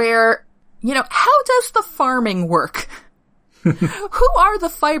 Okay. Where, how does the farming work? Who are the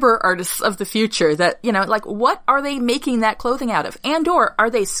fiber artists of the future that, what are they making that clothing out of? And or are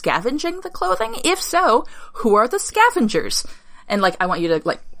they scavenging the clothing? If so, who are the scavengers? And I want you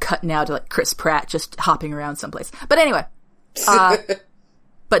to cut now to Chris Pratt just hopping around someplace. But anyway,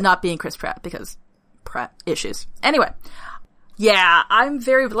 but not being Chris Pratt because Pratt issues. Anyway, yeah, I'm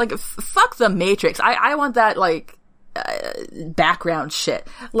very fuck the Matrix. I want that background shit.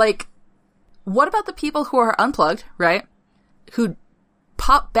 What about the people who are unplugged, right? Who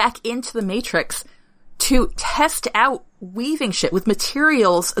pop back into the Matrix to test out weaving shit with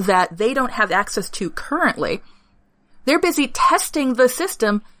materials that they don't have access to currently. They're busy testing the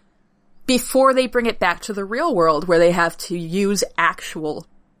system before they bring it back to the real world where they have to use actual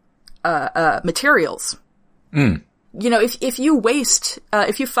materials. Mm. If you waste,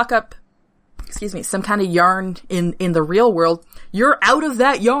 if you fuck up, some kind of yarn in the real world, you're out of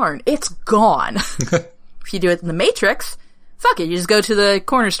that yarn. It's gone. If you do it in the Matrix, fuck it. You just go to the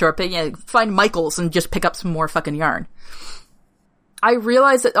corner store, find Michael's and just pick up some more fucking yarn. I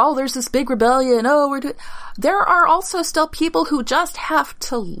realize that, there's this big rebellion. There are also still people who just have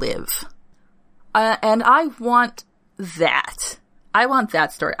to live. And I want that. I want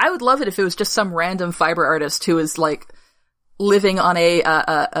that story. I would love it if it was just some random fiber artist who is living on in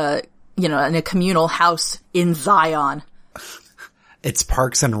a communal house in Zion. It's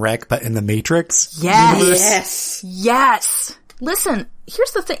Parks and Rec, but in the Matrix? Yes. Listen,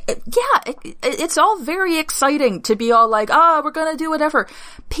 here's the thing. It's all very exciting to be all we're gonna do whatever.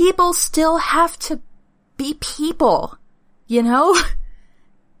 People still have to be people, You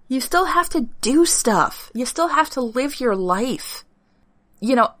still have to do stuff. You still have to live your life.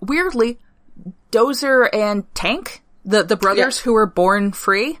 Weirdly, Dozer and Tank, the brothers who were born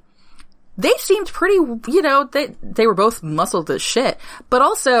free, they seemed pretty, they were both muscled as shit, but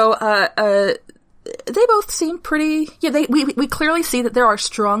also, they both seem pretty, we clearly see that there are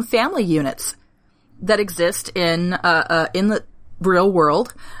strong family units that exist in the real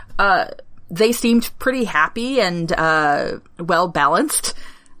world. They seemed pretty happy and, well balanced.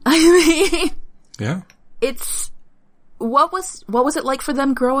 I mean, yeah. What was it like for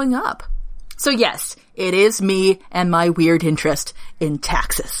them growing up? So yes, it is me and my weird interest in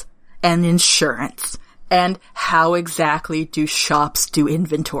taxes and insurance and how exactly do shops do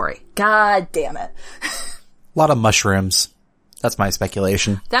inventory. God damn it. A lot of mushrooms. That's my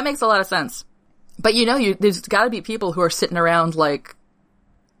speculation. That makes a lot of sense. But there's gotta be people who are sitting around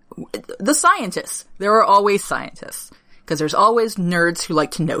The scientists. There are always scientists. Because there's always nerds who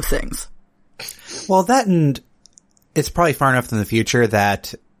like to know things. Well, that and it's probably far enough in the future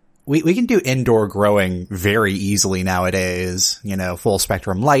that we can do indoor growing very easily nowadays. You know, full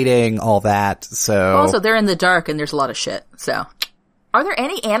spectrum lighting, all that. So Also, they're in the dark and there's a lot of shit. So, are there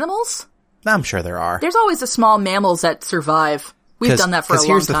any animals? I'm sure there are. There's always the small mammals that survive. We've done that for a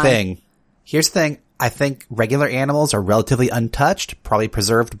long time. Here's the thing. I think regular animals are relatively untouched, probably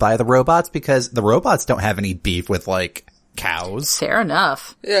preserved by the robots because the robots don't have any beef with, like, cows. Fair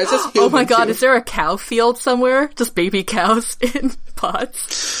enough. Yeah, it's just Oh my god, too. is there a cow field somewhere? Just baby cows in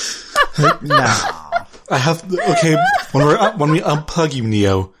pots? No. I have, okay, when we unplug you,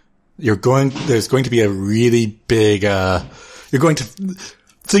 Neo, there's going to be a really big,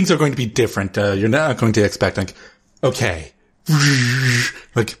 things are going to be different. You're not going to expect, like, okay,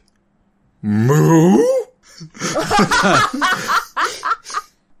 like, moo?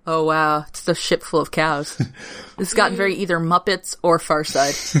 Oh wow, it's a ship full of cows. This has gotten very either Muppets or Far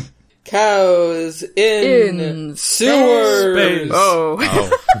Side. Cows in sewers. Oh.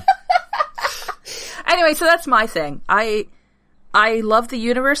 Anyway, so that's my thing. I love the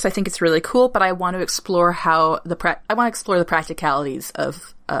universe. I think it's really cool, but I want to explore the practicalities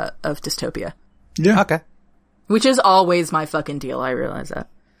of dystopia, Yeah. Okay. which is always my fucking deal. I realize that.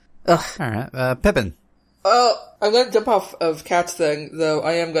 All right. Pippin. Oh, I'm going to jump off of Kat's thing, though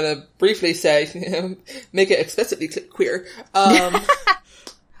I am going to briefly say, make it explicitly queer.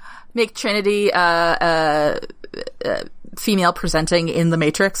 Make Trinity female presenting in the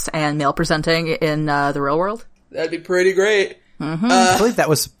Matrix and male presenting in the real world. That'd be pretty great. I believe that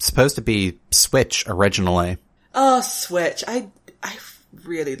was supposed to be Switch originally. Oh, Switch. I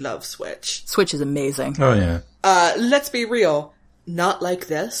really love Switch. Switch is amazing. Oh, yeah. Let's be real. Not like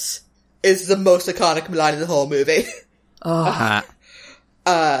this is the most iconic line in the whole movie. That's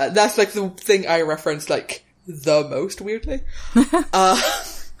like the thing I reference like the most weirdly. Oh,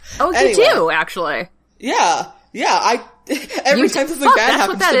 Anyway. you do, actually. Yeah. Every time something bad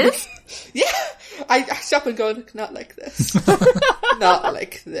happens that's what that to me. is? Yeah. I stop and go, not like this. Not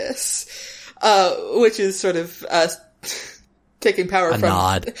like this. Which is sort of, taking power from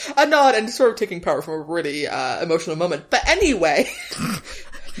nod. A nod and sort of taking power from a really, emotional moment. But anyway.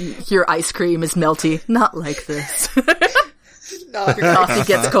 Your ice cream is melty. Not like this. Not Your coffee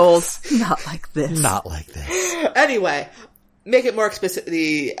gets cold. Not like this. Not like this. Anyway, make it more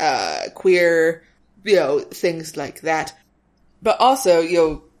explicitly queer, things like that. But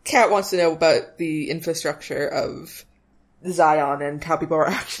also, Kat wants to know about the infrastructure of Zion and how people are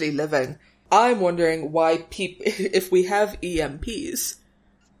actually living. I'm wondering why if we have EMPs,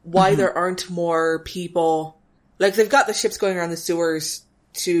 why there aren't more people, like they've got the ships going around the sewers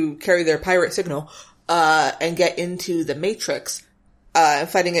to carry their pirate signal, and get into the Matrix, and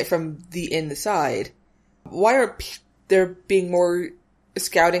fighting it from the inside. Why are there being more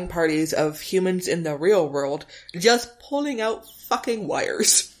scouting parties of humans in the real world just pulling out fucking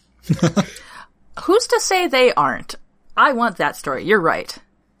wires? Who's to say they aren't? I want that story. You're right.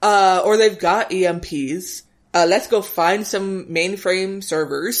 Or they've got EMPs. Let's go find some mainframe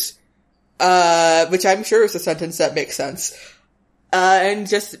servers, which I'm sure is a sentence that makes sense, and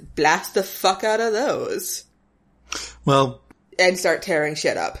just blast the fuck out of those. Well, And start tearing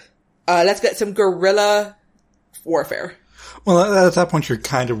shit up. Let's get some guerrilla warfare. Well, at that point, you're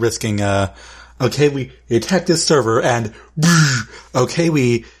kind of risking, okay, we attack this server and, okay,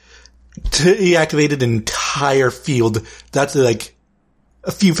 we deactivated an entire field. That's like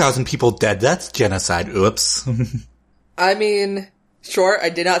a few thousand people dead. That's genocide. Oops. I mean, sure, I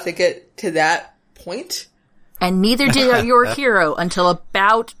did not think it to that point. And neither did your hero until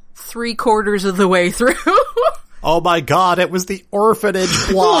about 3/4 of the way through. Oh my god, it was the orphanage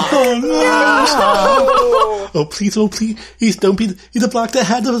block. Oh, please, don't be the block that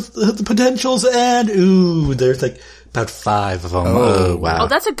had the potentials, and there's like about 5 of them. Oh, wow. Oh,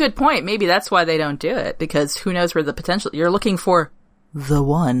 that's a good point. Maybe that's why they don't do it, because who knows where the potential... You're looking for the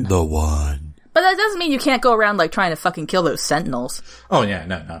one. The one. But that doesn't mean you can't go around, like, trying to fucking kill those sentinels. Oh, yeah,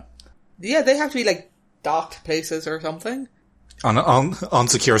 no. Yeah, they have to be like docked places or something. On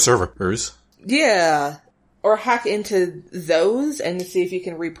secure servers. Yeah. Or hack into those and see if you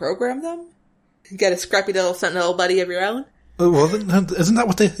can reprogram them. Get a scrappy little sentinel buddy of your own. Well, isn't that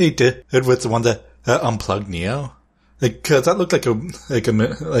what they did with the one that unplugged Neo? Because that looked like one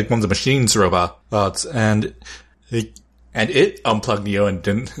of the Machines robots, and it unplugged Neo and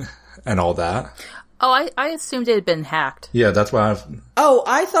didn't, and all that. Oh, I assumed it had been hacked. Yeah, that's why Oh,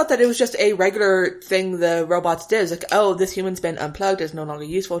 I thought that it was just a regular thing the robots did. It's like, this human's been unplugged, is no longer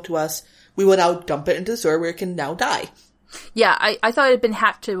useful to us. We will now dump it into the sewer where it can now die. Yeah, I thought it had been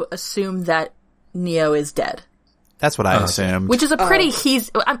hacked to assume that Neo is dead. That's what I assumed. Which is a pretty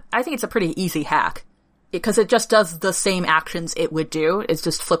I think it's a pretty easy hack. Because it just does the same actions it would do. It's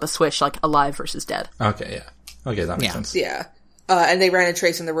just flip a switch like alive versus dead. Okay, yeah. Okay, that makes sense. Yeah. And they ran a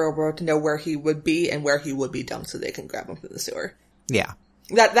trace in the railroad to know where he would be and where he would be dumped so they can grab him from the sewer. Yeah.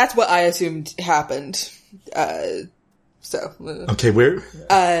 That's what I assumed happened. Okay,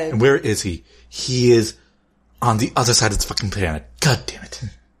 where is he? He is on the other side of this fucking planet. God damn it.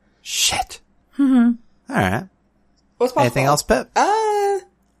 Shit. All right. What's possible? Anything else, Pip?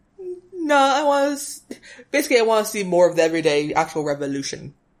 No, I want to see more of the everyday actual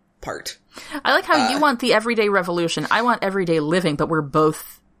revolution part. I like how you want the everyday revolution. I want everyday living, but we're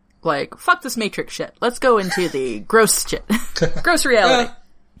both like, fuck this Matrix shit. Let's go into the gross shit. Gross reality.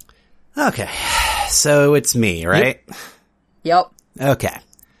 Okay. So it's me, right? Yep. Okay.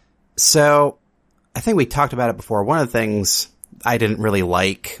 So I think we talked about it before. One of the things I didn't really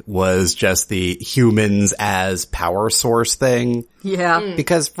like was just the humans as power source thing. Yeah.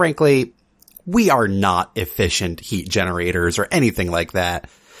 Because frankly, we are not efficient heat generators or anything like that.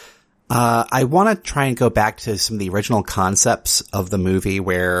 I want to try and go back to some of the original concepts of the movie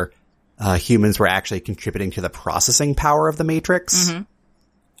where humans were actually contributing to the processing power of the Matrix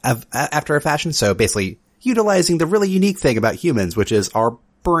after a fashion. So basically utilizing the really unique thing about humans, which is our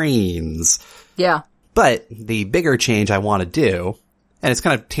brains. Yeah. But the bigger change I want to do, and it's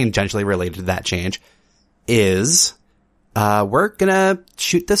kind of tangentially related to that change, is we're gonna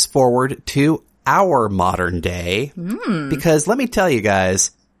shoot this forward to our modern day. Because let me tell you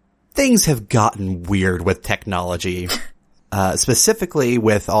guys, things have gotten weird with technology. Specifically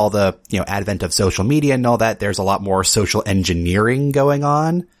with all the, advent of social media and all that, there's a lot more social engineering going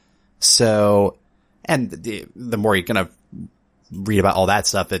on. So, and the more you're gonna read about all that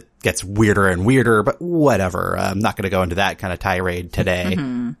stuff, it gets weirder and weirder, but whatever. I'm not going to go into that kind of tirade today.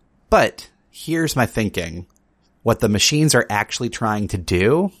 But here's my thinking. What the machines are actually trying to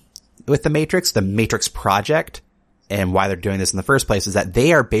do with the Matrix Project, and why they're doing this in the first place, is that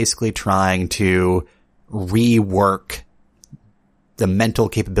they are basically trying to rework the mental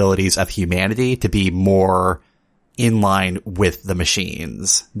capabilities of humanity to be more in line with the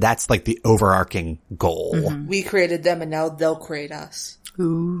machines. That's like the overarching goal. We created them and now they'll create us.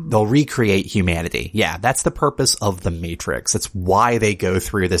 Ooh. They'll recreate humanity. Yeah, that's the purpose of the Matrix. That's why they go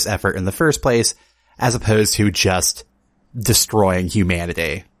through this effort in the first place, as opposed to just destroying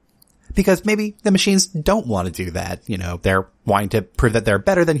humanity. Because maybe the machines don't want to do that. They're wanting to prove that they're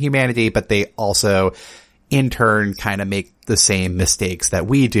better than humanity, but they also, in turn, kind of make the same mistakes that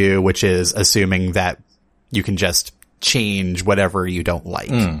we do, which is assuming that you can just change whatever you don't like.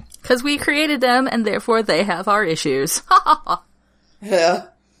 Because we created them, and therefore they have our issues. Yeah.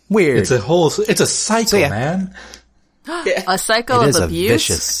 Weird. It's a cycle, man. A cycle It of is a abuse?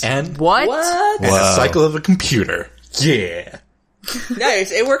 vicious. And What? What? and a cycle of a computer. Yeah.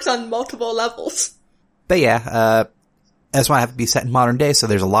 Nice. It works on multiple levels. But yeah, that's why I have to be set in modern day, so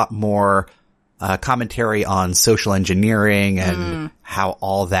there's a lot more commentary on social engineering and how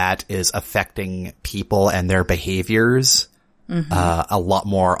all that is affecting people and their behaviors. A lot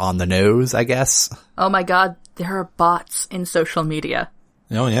more on the nose, I guess. Oh my god, there are bots in social media.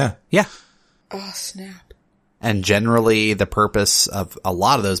 Oh, yeah. Yeah. Oh, snap. And generally, the purpose of a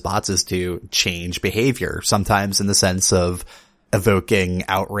lot of those bots is to change behavior, sometimes in the sense of evoking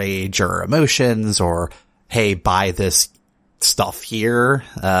outrage or emotions, or, hey, buy this stuff here.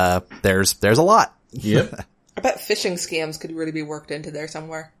 There's a lot. Yep. I bet phishing scams could really be worked into there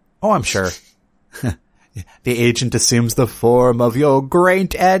somewhere. Oh, I'm sure. The agent assumes the form of your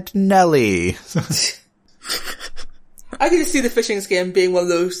great Aunt Nellie. I can just see the phishing scam being one of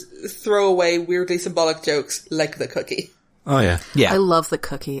those throwaway, weirdly symbolic jokes, like the cookie. Oh, yeah. Yeah. I love the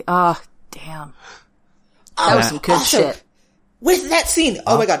cookie. Ah, damn. That was some good Also, shit. With that scene,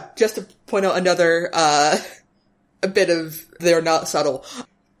 oh my god, just to point out another, a bit of they're not subtle.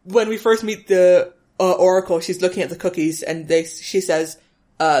 When we first meet the Oracle, she's looking at the cookies and she says,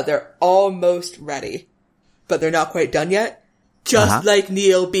 they're almost ready, but they're not quite done yet. Just like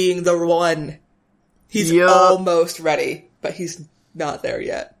Neo being the one. He's almost ready, but he's not there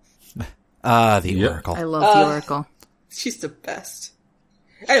yet. The Oracle. I love the Oracle. She's the best.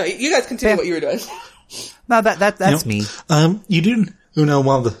 Anyway, you guys continue what you were doing. No, that's me. You do know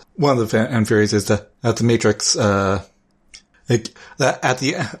one of the fan theories is that the Matrix, it's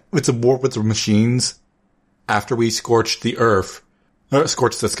a war with the machines. After we scorched the Earth, or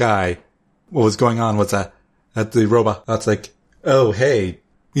scorched the sky, what was going on was that the robot, that's like, oh hey,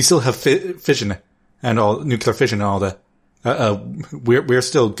 we still have fission and all nuclear fission and all that. We're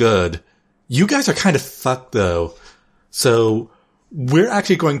still good. You guys are kind of fucked though. So we're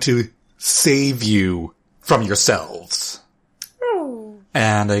actually going to save you from yourselves.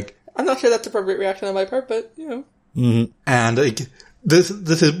 And like, I'm not sure that's appropriate reaction on my part, but and like, this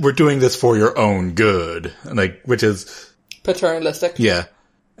is, we're doing this for your own good. Like, which is, paternalistic. yeah.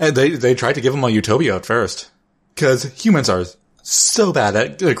 And they tried to give them a utopia at first. Cause humans are so bad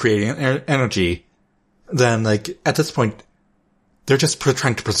at creating energy. Then like, at this point, they're just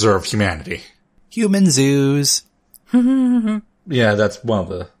trying to preserve humanity. Human zoos. Yeah, that's one of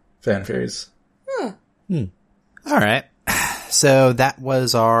the fan theories. All right. So that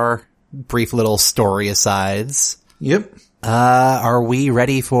was our brief little story asides. Yep. Are we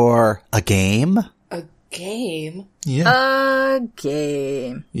ready for a game? A game? Yeah. A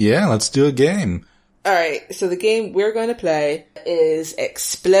game. Yeah, let's do a game. Alright, so the game we're going to play is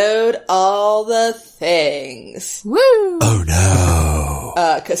Explode All the Things. Woo! Oh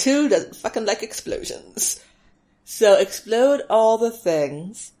no. 'Cause who doesn't fucking like explosions? So Explode All the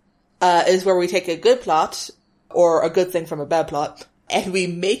Things, is where we take a good plot, or a good thing from a bad plot, and we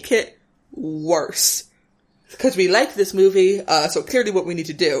make it worse. Because we like this movie, so clearly what we need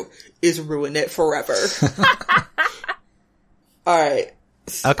to do is ruin it forever. Alright.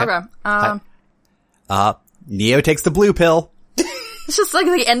 Okay. Okay. Neo takes the blue pill. It's just like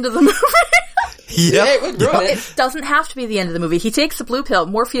the end of the movie. Yeah, it would ruin it. It doesn't have to be the end of the movie. He takes the blue pill.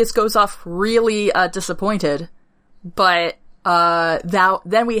 Morpheus goes off really disappointed. But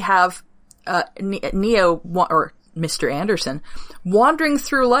then we have Neo, or Mr. Anderson, wandering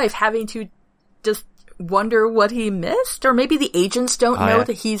through life, having to just wonder what he missed? Or maybe the agents don't know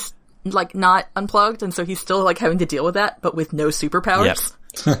that he's, like, not unplugged, and so he's still, like, having to deal with that, but with no superpowers.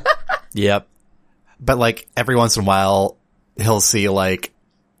 Yep. Yep. But, like, every once in a while, he'll see, like,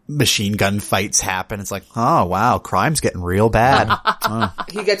 machine gun fights happen. It's like, oh, wow, crime's getting real bad.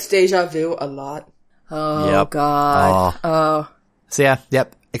 He gets deja vu a lot. Oh, Yep. God. Oh. So, yeah,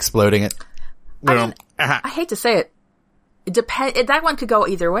 yep, exploding it. I mean, I hate to say it. That one could go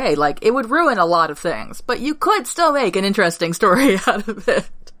either way. Like, it would ruin a lot of things, but you could still make an interesting story out of it.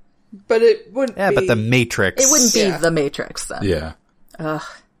 But it wouldn't be... Yeah, but the Matrix. It wouldn't be Yeah. The Matrix, then. Yeah.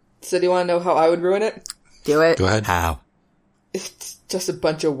 So do you want to know how I would ruin it? Do it. Go ahead. How? It's just a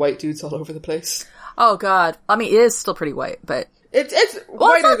bunch of white dudes all over the place. Oh, God. I mean, it is still pretty white, but... It's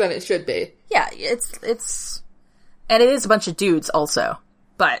whiter than it should be. Yeah, it's... And it is a bunch of dudes, also.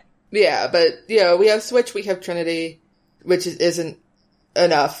 But... Yeah, but, you know, we have Switch, we have Trinity, which isn't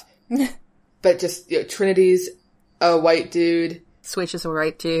enough. But just, you know, Trinity's a white dude. Switch is a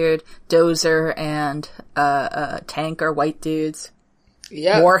white dude. Dozer and Tank are white dudes.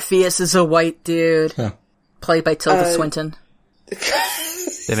 Yeah. Morpheus is a white dude. Huh. Played by Tilda Swinton.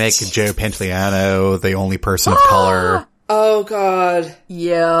 They make Joe Pantoliano the only person of color. Oh, God.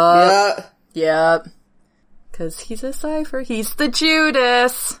 Yeah. Yeah. Yep. Because he's a cipher. He's the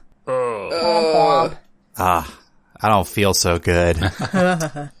Judas. Oh. I don't feel so good.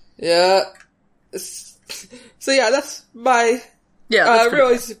 Yeah. So yeah, that's my Yeah, that's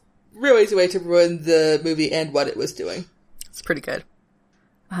pretty real easy way to ruin the movie and what it was doing. It's pretty good.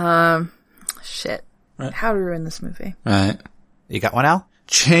 Shit. Right. How to ruin this movie. Right. You got one, Al?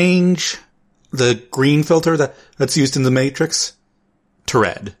 Change the green filter that's used in the Matrix to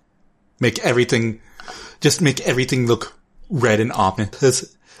red. Make everything look red and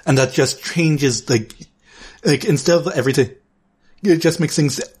ominous. And that just changes, like instead of everything, it just makes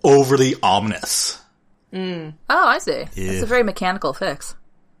things overly ominous. Oh, I see. It's a very mechanical fix.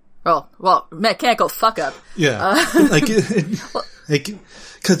 Well, mechanical fuck up. Yeah.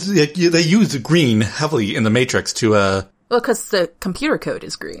 Cause they use green heavily in the Matrix to, Well, because the computer code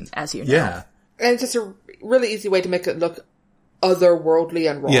is green, as you know. yeah. And it's just a really easy way to make it look otherworldly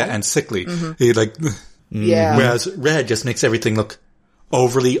and wrong. Yeah, and sickly. Yeah. Whereas red just makes everything look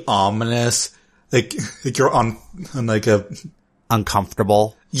overly ominous. Like you're on like a,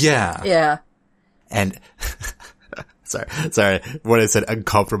 Uncomfortable. yeah. Yeah. And sorry, when I said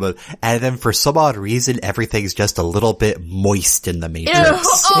uncomfortable. And then for some odd reason, everything's just a little bit moist in the Matrix.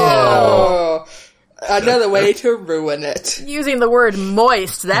 Oh, another way to ruin it. Using the word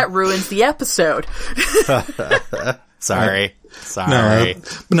moist, that ruins the episode. Sorry.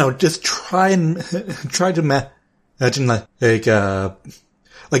 No, just try to imagine like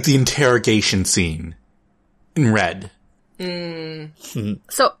the interrogation scene in red.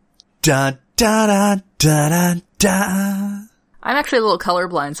 So, Dun, dun, dun, dun, dun. I'm actually a little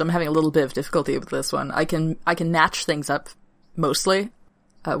colorblind, so I'm having a little bit of difficulty with this one. I can match things up mostly,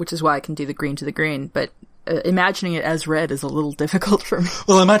 which is why I can do the green to the green, but imagining it as red is a little difficult for me.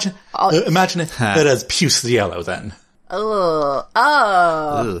 Well, imagine it as puce yellow then. Ugh.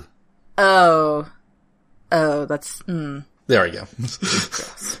 Oh, that's... There we go.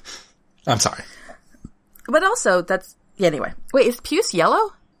 I'm sorry. But also, that's... Yeah, anyway. Wait, is puce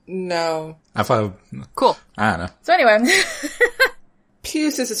yellow? No. I thought... Cool. I don't know. So anyway...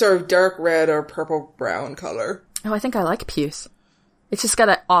 Puce is a sort of dark red or purple brown color. Oh, I think I like puce. It's just got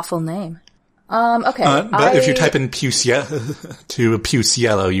an awful name. Okay. But if you type in puce to puce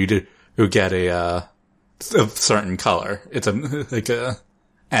yellow, you get a certain color. It's and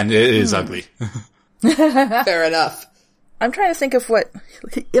it is ugly. Fair enough. I'm trying to think of what...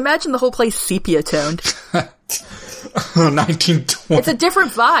 Imagine the whole place sepia-toned. 1920. It's a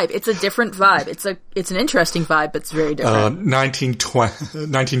different vibe. It's an interesting vibe, but it's very different.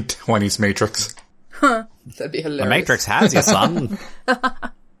 1920s Matrix. That'd be hilarious. The Matrix has you, son.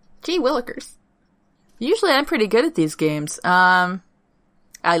 Gee willikers. Usually I'm pretty good at these games. I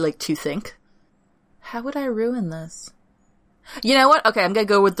like to think. How would I ruin this? You know what? Okay, I'm gonna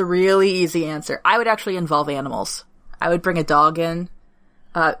go with the really easy answer. I would actually involve animals. I would bring a dog in.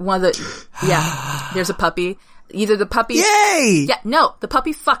 There's a puppy. Either the puppy... Yay! Yeah, no, the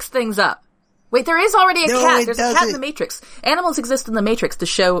puppy fucks things up. Wait, there is already a cat. There's a cat in the Matrix. Animals exist in the Matrix to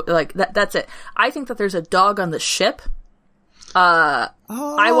show, like, that's it. I think that there's a dog on the ship. I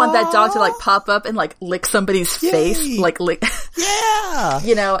want that dog to, like, pop up and, like, lick somebody's face. Like, lick... Yeah!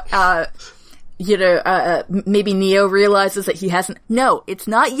 Maybe Neo realizes that he hasn't... No, it's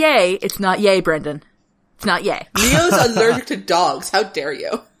not yay. It's not yay, Brendan. It's not yay. Neo's allergic to dogs. How dare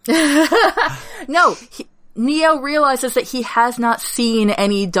you? No, Neo realizes that he has not seen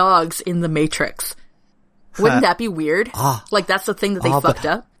any dogs in the Matrix. Wouldn't that be weird? Like, that's the thing that they fucked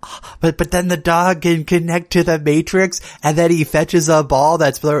up. But then the dog can connect to the Matrix, and then he fetches a ball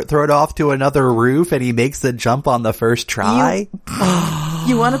that's thrown off to another roof, and he makes the jump on the first try.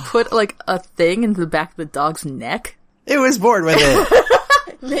 You want to put, like, a thing in the back of the dog's neck? It was born with it.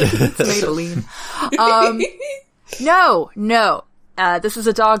 Maybe it's Maybelline. No. This is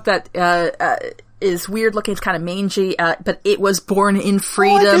a dog that is weird looking. It's kind of mangy, but it was born in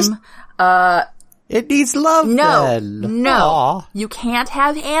freedom. It needs love. No. Aww. You can't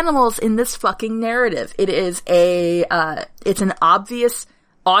have animals in this fucking narrative. It is it's an obvious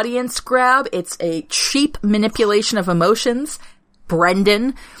audience grab. It's a cheap manipulation of emotions.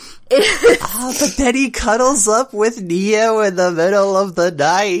 Brendan. But then he cuddles up with Neo in the middle of the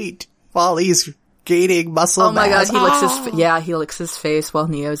night while he's gaining muscle Oh my mass. god, he licks his face while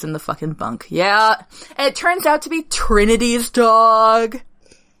Neo's in the fucking bunk. Yeah. And it turns out to be Trinity's dog.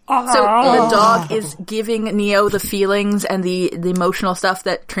 So the dog is giving Neo the feelings and the emotional stuff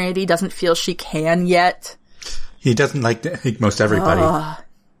that Trinity doesn't feel she can yet. He doesn't like most everybody.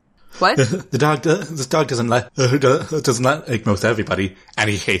 What? This dog doesn't like most everybody, and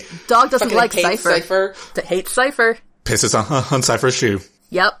he hates Dog doesn't like Cypher. Hates Cypher. pisses on Cypher's shoe.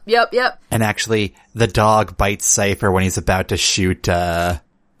 Yep. And actually, the dog bites Cypher when he's about to shoot, I'm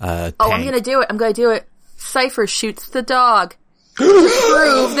gonna do it. Cypher shoots the dog. To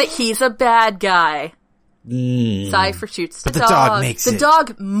prove that he's a bad guy. Cypher shoots the dog. But the dog makes it. The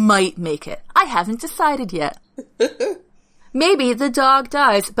dog might make it. I haven't decided yet. Maybe the dog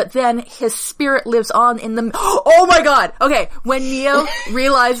dies, but then his spirit lives on in the... Oh my god! Okay, when Neo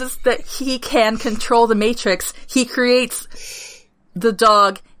realizes that he can control the Matrix, he creates the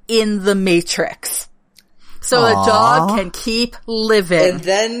dog in the Matrix. So the dog can keep living. And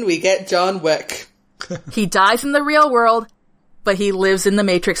then we get John Wick. He dies in the real world, but he lives in the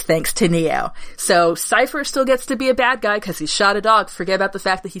Matrix thanks to Neo. So Cypher still gets to be a bad guy because he shot a dog. Forget about the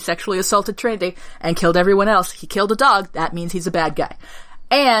fact that he sexually assaulted Trinity and killed everyone else. He killed a dog. That means he's a bad guy.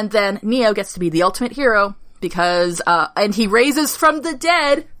 And then Neo gets to be the ultimate hero because, and he raises from the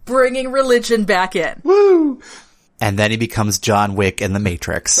dead, bringing religion back in. Woo! And then he becomes John Wick in the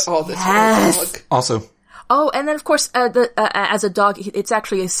Matrix. Oh, this dog. Also, Oh, and then of course, as a dog, it's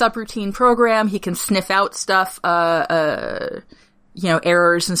actually a subroutine program. He can sniff out stuff, errors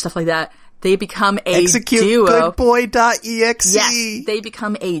and stuff like that. They become a Execute duo. goodboy.exe. Yes, they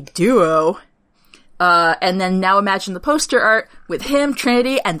become a duo. And then now imagine the poster art with him,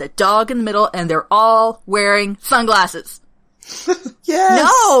 Trinity, and the dog in the middle, and they're all wearing sunglasses.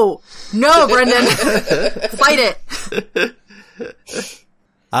 Yes. No, Brendan. Fight it.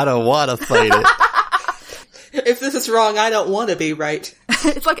 I don't want to fight it. If this is wrong, I don't want to be right.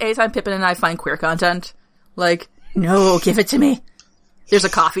 It's like anytime Pippin and I find queer content. Like, no, give it to me. There's a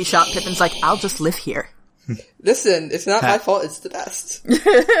coffee shop. Pippin's like, I'll just live here. Listen, it's not my fault, it's the best.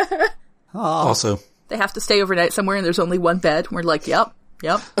 also, They have to stay overnight somewhere and there's only one bed. We're like, yep.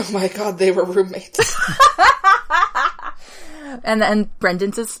 Oh my god, they were roommates. And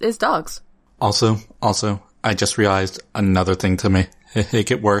Brendan's is dogs. Also, I just realized another thing to make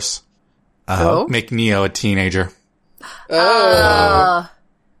it worse. Oh? Make Neo a teenager. Oh.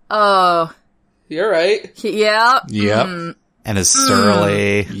 Oh. You're right. Yeah. Yep. And is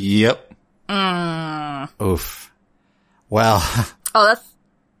surly. Yep. Oof. Well,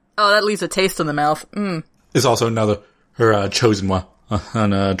 that leaves a taste in the mouth. Is also another her chosen one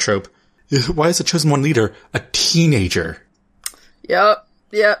on a trope. Why is the chosen one leader a teenager? Yep.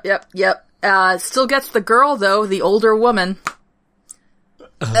 Still gets the girl though, the older woman.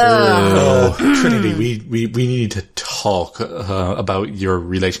 Trinity, we need to talk about your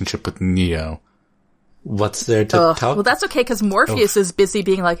relationship with Neo. What's there to talk? Well, that's okay because Morpheus is busy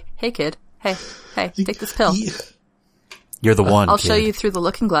being like, "Hey, kid. Hey, take this pill. you're the one. I'll kid. show you through the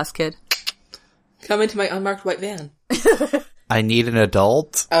looking glass, kid." Come into my unmarked white van. I need an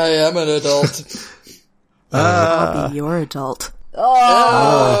adult. I am an adult. I'll be your adult.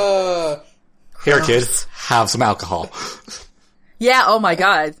 Here, kid, have some alcohol. Yeah. Oh my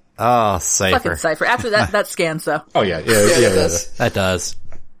god. Oh, Cypher. Fucking Cypher. After that scans though. Oh yeah. That does.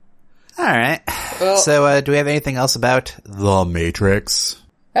 All right. Well, So, do we have anything else about The Matrix?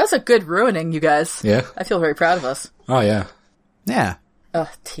 That was a good ruining, you guys. Yeah. I feel very proud of us. Oh yeah. Yeah. Ugh,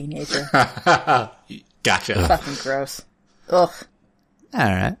 teenager. Gotcha. Fucking gross. Ugh. All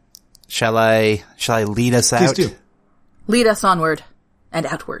right. Shall I lead us out? Please do. Lead us onward. And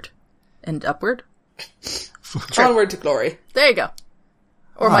outward. And upward. onward to glory. There you go.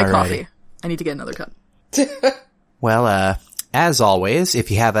 Or my Alrighty. coffee. I need to get another cup. Well, as always, if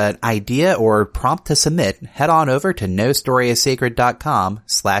you have an idea or prompt to submit, head on over to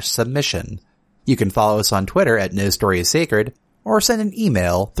nostoryissacred.com/submission. You can follow us on Twitter at nostoryissacred, or send an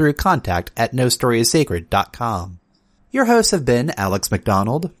email through contact@nostoryissacred.com. Your hosts have been Alex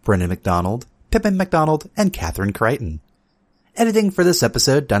McDonald, Brendan McDonald, Pippin McDonald, and Catherine Crichton. Editing for this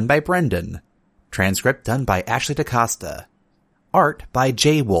episode done by Brendan. Transcript done by Ashley DaCosta. Art by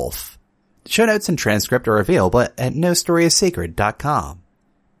Jay Wolf. Show notes and transcript are available at nostoryissacred.com.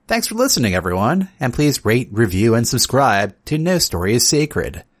 Thanks for listening, everyone, and please rate, review, and subscribe to No Story is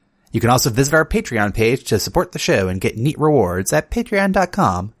Sacred. You can also visit our Patreon page to support the show and get neat rewards at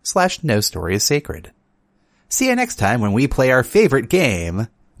patreon.com/nostoryissacred. See you next time when we play our favorite game,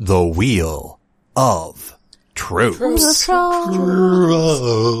 The Wheel of Tropes.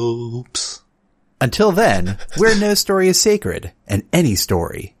 Until then, we're No Story is Sacred, and any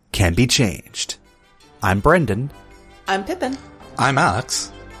story can be changed. I'm Brendan. I'm Pippin. I'm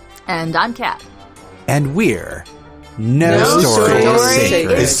Alex. And I'm Kat. And we're No Story is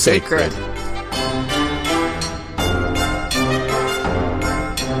Sacred. Is sacred.